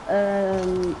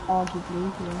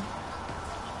 Arguably, yeah.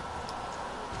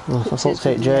 Oh, for fuck's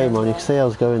sake, Jay, man, you can see I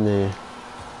was going there.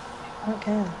 I don't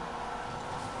care.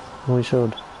 Oh, you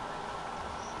should.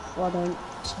 Well, I don't.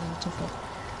 So, tough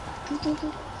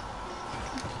up.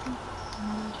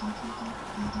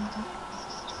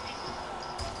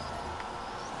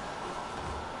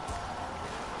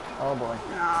 Oh boy.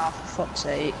 Ah, for fuck's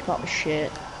sake, that was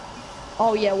shit.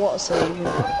 Oh yeah, what a save.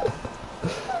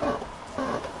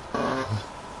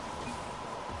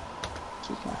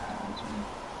 Kick off that as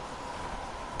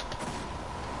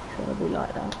well. Should be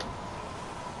like that.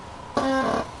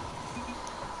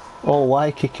 Oh, why are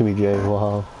you kicking me, Jay?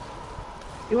 Wow.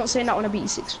 You weren't saying that when I beat you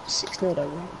 6-0 though,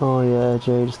 right? Oh yeah,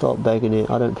 Jay, just stop begging it.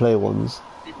 I don't play ones.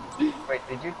 Wait,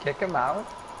 did you kick him out?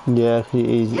 Yeah,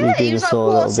 he's Yeah, he being a was like, sore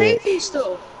what little bit. safety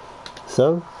stuff?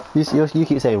 So, you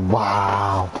keep saying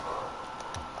wow.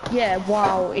 Yeah,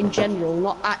 wow, in general,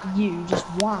 not at you, just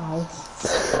wow.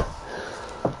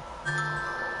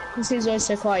 Because he's always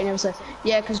so quiet, he never said,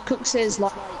 yeah, because Cook says,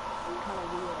 like kind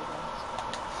of weird,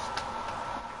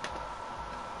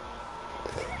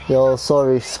 I Yo,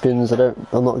 sorry, Spins. I'm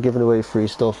not giving away free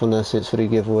stuff unless it's for the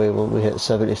giveaway when we hit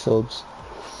 70 subs.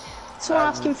 Someone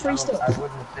asking free I stuff.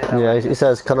 wouldn't say that. Yeah, he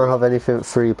says, can I have anything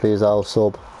free, please? I'll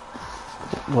sub.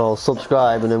 Well,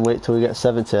 subscribe and then wait till we get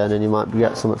 70 and then you might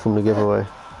get something from the giveaway.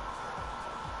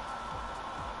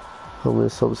 How many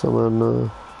subs am I on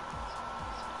now?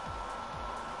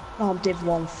 Oh, Div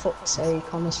 1, fuck's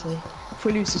sake, honestly. If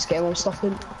we lose this game, I'm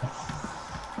stopping.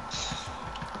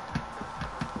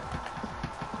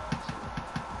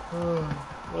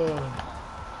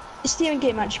 It's the only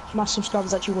game my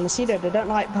subscribers actually want to see though. They don't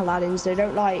like Paladins, they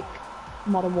don't like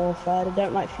Modern Warfare, they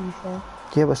don't like FIFA.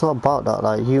 Yeah, but it's not about that.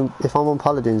 Like, if I'm on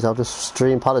Paladins, I'll just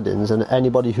stream Paladins, and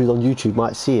anybody who's on YouTube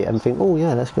might see it and think, "Oh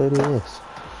yeah, let's go do this."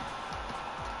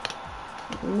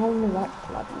 No one likes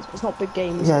Paladins, but it's not big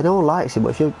games. Yeah, no one likes it, but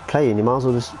if you're playing, you might as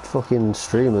well just fucking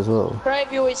stream as well.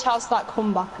 Gravy always has that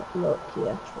comeback look,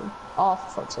 yeah, true. Oh,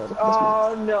 for fuck's sake.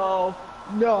 Oh no,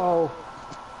 no.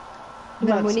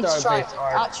 No, Not we need to try. Starbase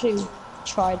art. Actually,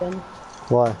 try them.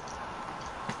 Why?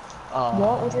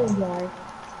 What? What do you why?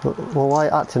 Well, why are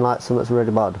you acting like something's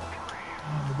really bad?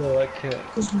 No, I can't.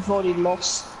 Because we've already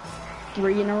lost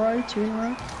 3 in a row, 2 in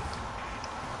a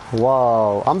row.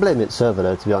 Wow, I'm blaming it server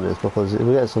though, to be honest, because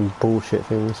we get some bullshit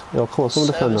things. Yo, come on,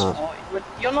 someone defend Server's that. fault.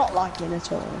 You're not lagging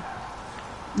at all.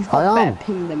 You've got I a am. better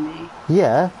ping than me.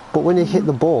 Yeah, but when you hit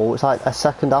the ball, it's like a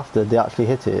second after they actually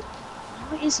hit it.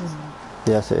 No, it isn't.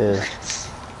 Yes, it is.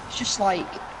 It's just like,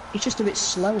 it's just a bit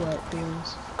slower, it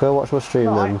feels. Go watch my stream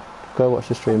No, then. Go watch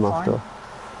the stream I'm after.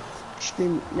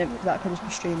 Stream, no, that could just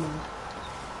be streaming.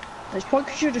 It's probably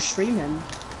because you're just streaming.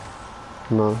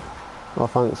 No. Oh,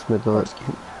 thanks, Midnight.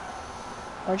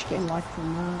 I'm just getting like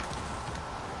from that.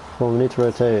 Well, we need to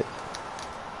rotate.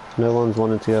 No one's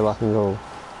wanting to go back and goal.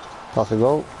 That's a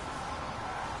goal.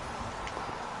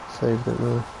 Saved it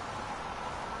now.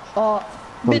 Oh,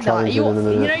 Midnight, challenging in a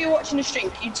minute. you know you're watching the stream,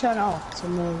 can you turn it off? It's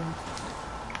annoying.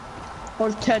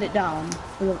 Or turn it down.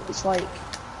 It's like,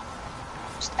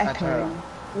 just turn it echoing. off.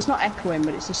 It's not echoing,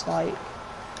 but it's just like,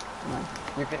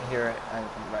 You can hear it.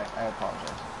 Right, I apologize.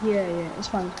 yeah, it's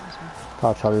fine. It's fine.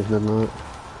 Power challenge Midnight.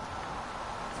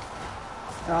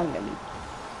 Oh, I'm getting.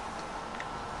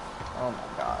 Oh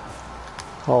my god.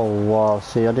 Oh wow,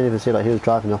 see, I didn't even see that he was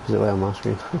driving the opposite way on my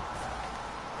screen.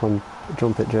 Come on,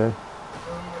 jump it, Joe.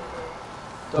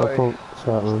 Sorry. Go,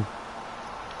 sorry, man.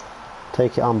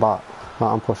 Take it, I'm back.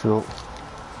 Right, I'm pushing up.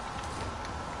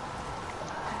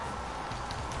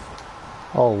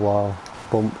 Oh wow,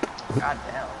 bumped. God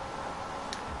damn.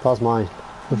 That's mine.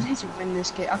 We need to win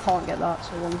this game. I can't get that,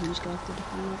 so one of you's going to have to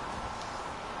defend it.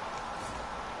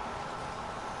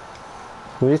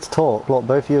 We need to talk. Look,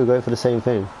 both of you are going for the same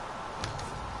thing.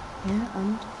 Yeah,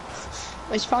 and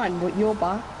it's fine, but you're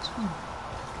back. It's fine.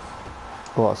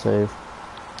 What a save.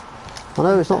 I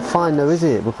know it's not fine though, is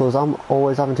it? Because I'm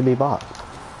always having to be back.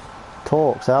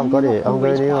 Talk, say I've got it, I'm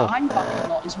going here. I'm back a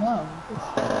lot as well.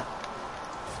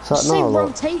 So, Just say no, look,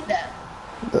 rotate there.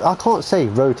 I can't say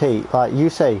rotate. Like you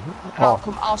say, I'll oh,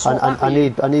 come- I'll sort that I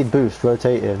with you. need boost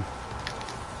rotating.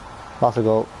 That's a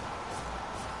goal.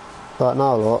 Right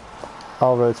now, look,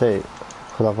 I'll rotate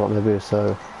because I've got no boost.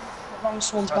 So As long as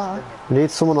someone's back. we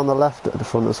need someone on the left at the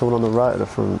front and someone on the right at the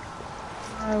front.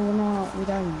 No, we're not. We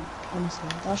don't. Honestly,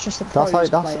 that's just the That's pros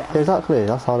how. play it. That's exactly.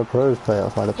 That's how the pros play.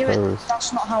 That's why the Yeah, but pros.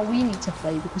 that's not how we need to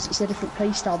play because it's a different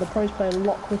play style. The pros play a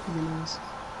lot quicker than us.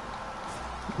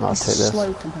 I'll It's take this.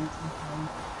 slow compared to the pros.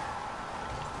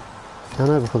 I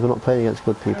know because we're not playing against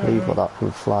good people either that can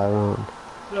fly around.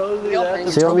 You're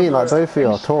See what I mean? Like both of you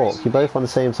are talk. You're both on the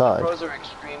same side. Pros are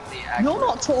extremely accurate. You're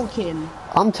not talking.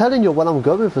 I'm telling you when I'm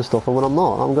going for stuff and when I'm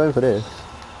not. I'm going for this.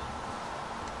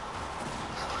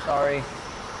 Sorry.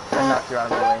 I knocked you out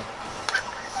of the way.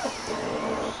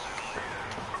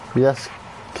 Yes,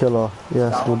 killer.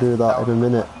 Yes, we'll do that in a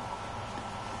minute.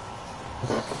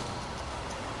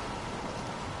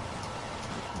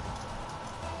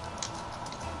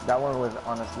 That one was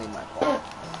honestly my fault.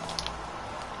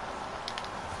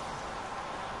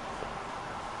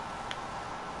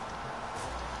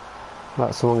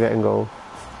 Right, someone getting goal.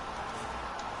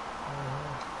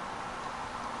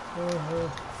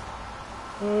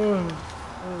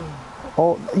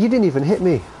 Oh, you didn't even hit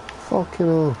me. Fucking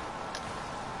hell.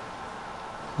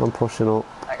 I'm pushing up.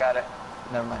 I got it.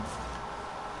 Never mind.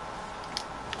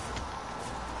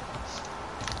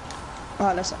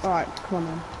 Alright, come on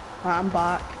then. Alright, I'm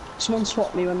back. Someone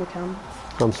swap me when they can.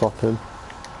 I'm swapping.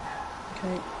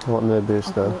 Okay. I want no boost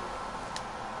I'll though. go.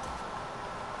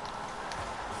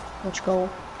 Watch goal.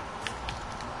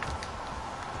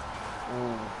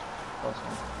 Ooh. Close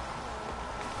one.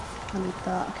 I need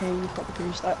that. Okay, you've got the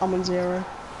boost. I'm on 0.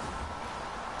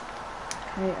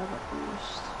 Okay, I got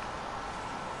boost.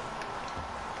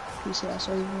 PCS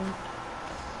over.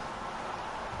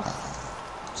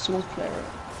 Someone clear it.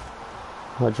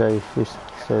 Hi Jay, you stay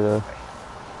there.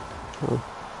 Oh.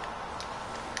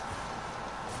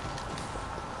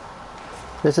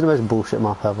 This is the most bullshit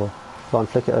map ever. Go on,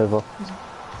 flick it over.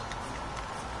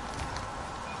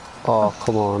 Oh,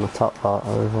 come on, I tapped that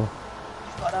over.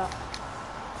 Got that.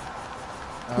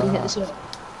 Can you hit this up?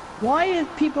 Why are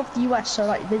people of the US so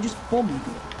like, they just bomb?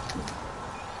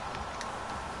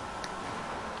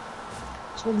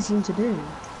 That's what they seem to do.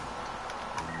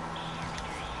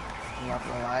 I'm not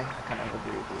gonna lie, I kind of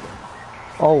agree with you.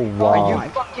 Oh wow. Are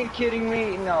you fucking kidding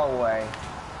me? No way.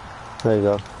 There you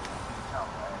go. No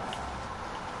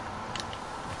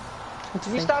way.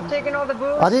 Did you stop taking all the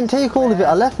boosts? I didn't take all of it,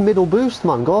 I left middle boost,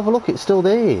 man. Go have a look, it's still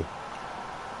there. You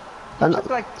And took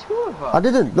like 2 of them. I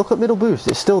didn't. Look at middle boost,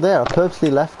 it's still there. I purposely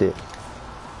left it.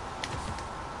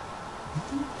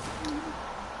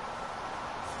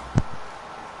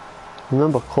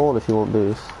 Remember, call if you want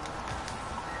boost.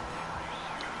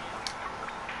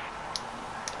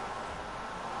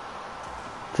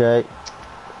 Jay.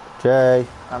 Jay.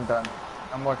 I'm done.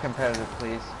 I'm more competitive,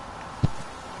 please.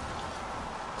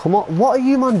 Come on, what are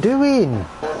you man doing?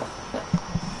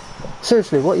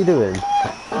 Seriously, what are you doing?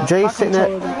 Jay's sitting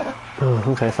there. Oh,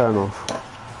 okay, fair enough.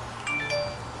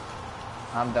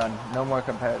 I'm done. No more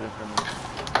competitive for me.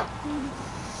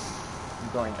 I'm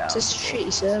going down. It's just a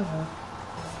shitty server.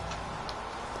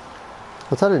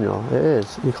 I'm telling you, it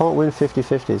is. You can't win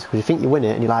 50-50s because you think you win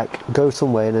it and you like go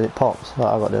somewhere and then it pops.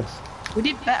 Right, I got this. We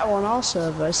did better on our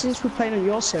server. Since we're playing on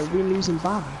your server, we're losing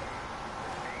bad.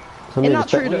 So I Isn't mean, that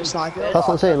it's true though, Sniper? That's what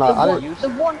I'm saying. Like, I don't. The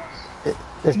one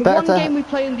It's the better one to. game we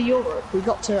play in the Europe, we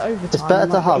got to overtime. It's better in,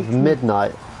 to like, have 18.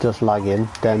 midnight just lagging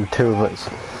than 2 of us.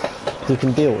 You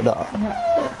can deal with that.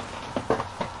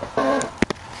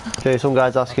 Okay, some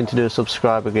guy's asking to do a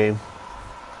subscriber game.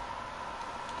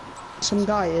 Some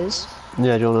guy is.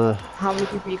 Yeah, do you wanna? How many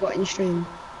people you got in your stream?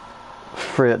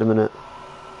 3 at the minute.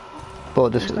 But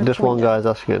this There's no this one point guy's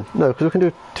asking. No, because we can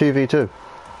do 2v2.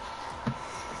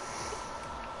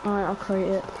 Alright, I'll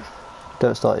create it.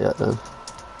 Don't start yet then.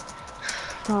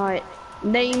 Alright.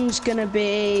 Name's gonna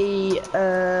be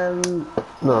No,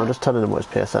 I'm just telling him what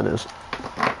his PSN is.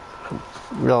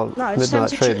 No, no, it's time midnight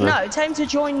to trade me. no, tell him to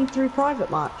join through private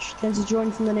match. Tell him to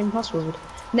join from the name password.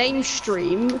 Name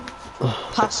stream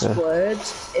password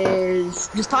is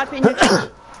just type in your I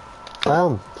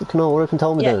am. Come on, what can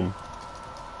tell me Yeah. then?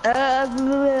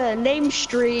 name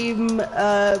stream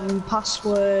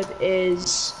password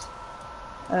is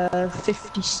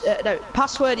 50 no,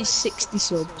 password is 60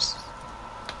 subs.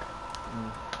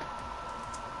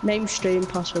 Name stream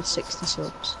password 60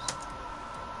 subs.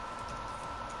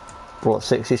 What,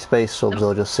 60 space subs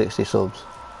or just 60 subs?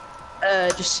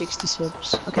 Just 60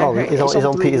 subs. Okay. Oh, great. he's It's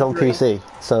on Blue Green. PC.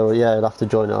 So yeah, he'll have to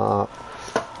join our.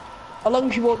 As long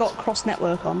as you've all got cross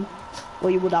network on, well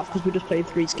you would have because we just played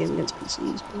 3 games against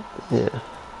PCs. Yeah.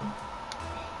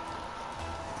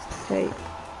 Okay.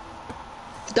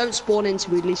 Don't spawn into,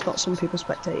 we at least got some people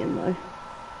spectating though.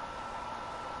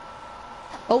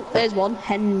 Oh, there's one.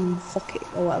 Hen fuck it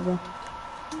or whatever.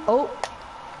 Oh.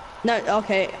 No,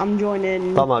 okay, I'm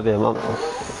joining. That might be a man.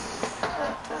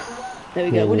 There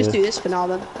we go. Yeah, We'll just yeah. do this for now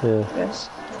then. Yeah. Yes.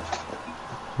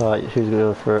 Right, who's going to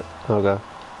go for it? I'll go.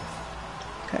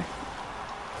 Okay.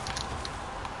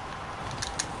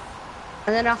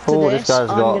 And then after Oh, this, this guy's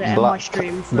I'm got gonna end my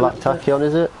stream for black tachyon,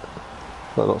 is it?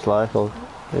 What it looks like. Or,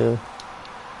 yeah.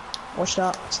 Watch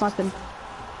that. Sniping.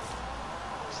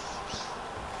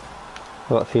 I've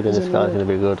got a feeling this guy's going to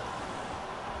be good.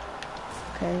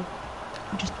 Okay.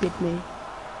 You just did me.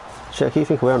 Shit, I keep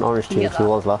thinking we're on orange You team get because we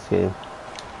that? was last game.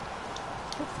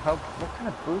 What kind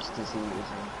of boost is he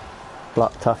using?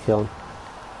 Black tachyon.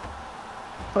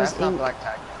 Or is That's not ink? black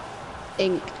tag.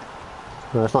 Ink.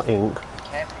 No, it's not ink.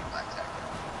 Can't be black tag.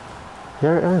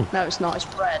 Yeah, it is. No, it's not. It's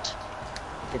red.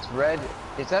 It's red.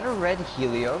 Is that a red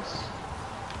Helios?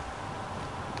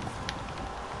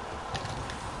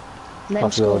 Name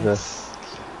That's score. gorgeous.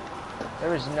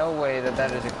 There is no way that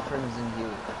that is a crimson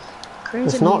Helios. Crimson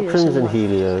It's not Helios Crimson or what?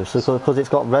 Helios because it's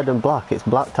got red and black. It's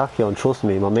black tachyon. Trust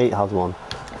me, my mate has one.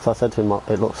 So I said to him,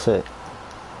 it looks sick.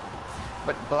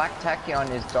 But black tachyon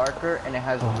is darker and it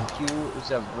has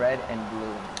hues of red and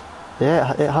blue.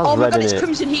 Yeah, it has Oh my red god, in it's it.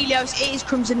 Crimson Helios. It is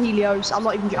Crimson Helios. I'm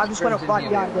not even. I just went up Crimson right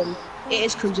behind Helios. him. It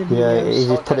is Crimson Yeah,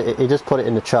 Helios. he just put it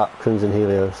in the chat. Crimson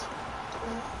Helios.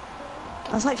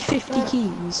 That's like 50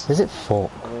 keys. Is it 4?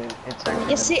 It's actually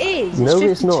Yes, it is. No,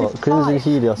 it's it's not. 55. Crimson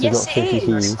Helios is Yes, not it 50 is.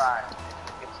 keys. 35.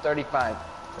 It's 35.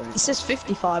 It says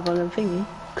 55 on the thingy.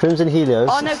 Crimson Helios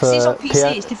Oh, no, 'cause for it's on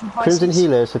PC, it's different Crimson prices.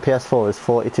 Helios for PS4 is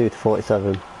 42 to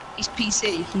 47. He's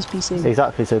PC. He's PC.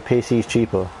 Exactly, so PC is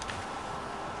cheaper.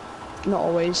 not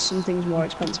always. Some things more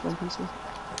expensive on PC.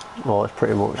 Oh, it's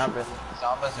pretty much. Not really.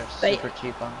 Zombas are Bait. super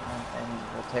cheap and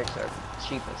the ticks are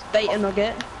cheapest. Beta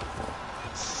nugget.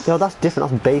 Yo, that's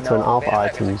different. That's beta and alpha beta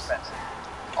nugget's items. expensive.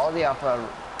 All the alpha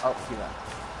are up to that.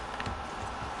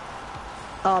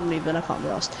 Oh, I'm leaving. I can't be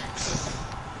asked.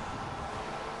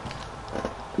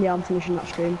 Yeah, I'm finishing that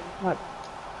stream. Right,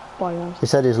 bye guys. He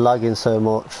said he's lagging so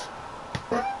much.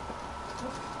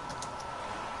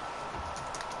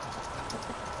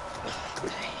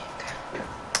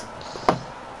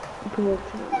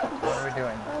 What are we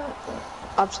doing?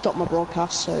 I've stopped my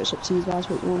broadcast, so it's up to you guys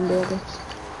what you want to do with it.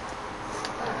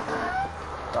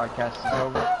 Broadcast is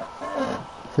over.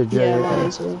 For Jay. Yeah, that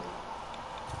is it.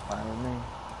 Fine with me.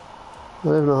 I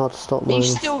don't even know how to stop mine.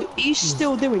 He's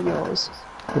still doing yours.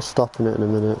 We're stopping it in a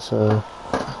minute, so.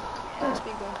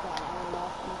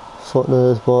 Fuck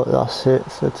knows, but that's it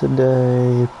for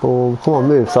today. Boom. Come on,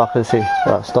 move so I can see.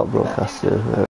 Right, stop broadcasting.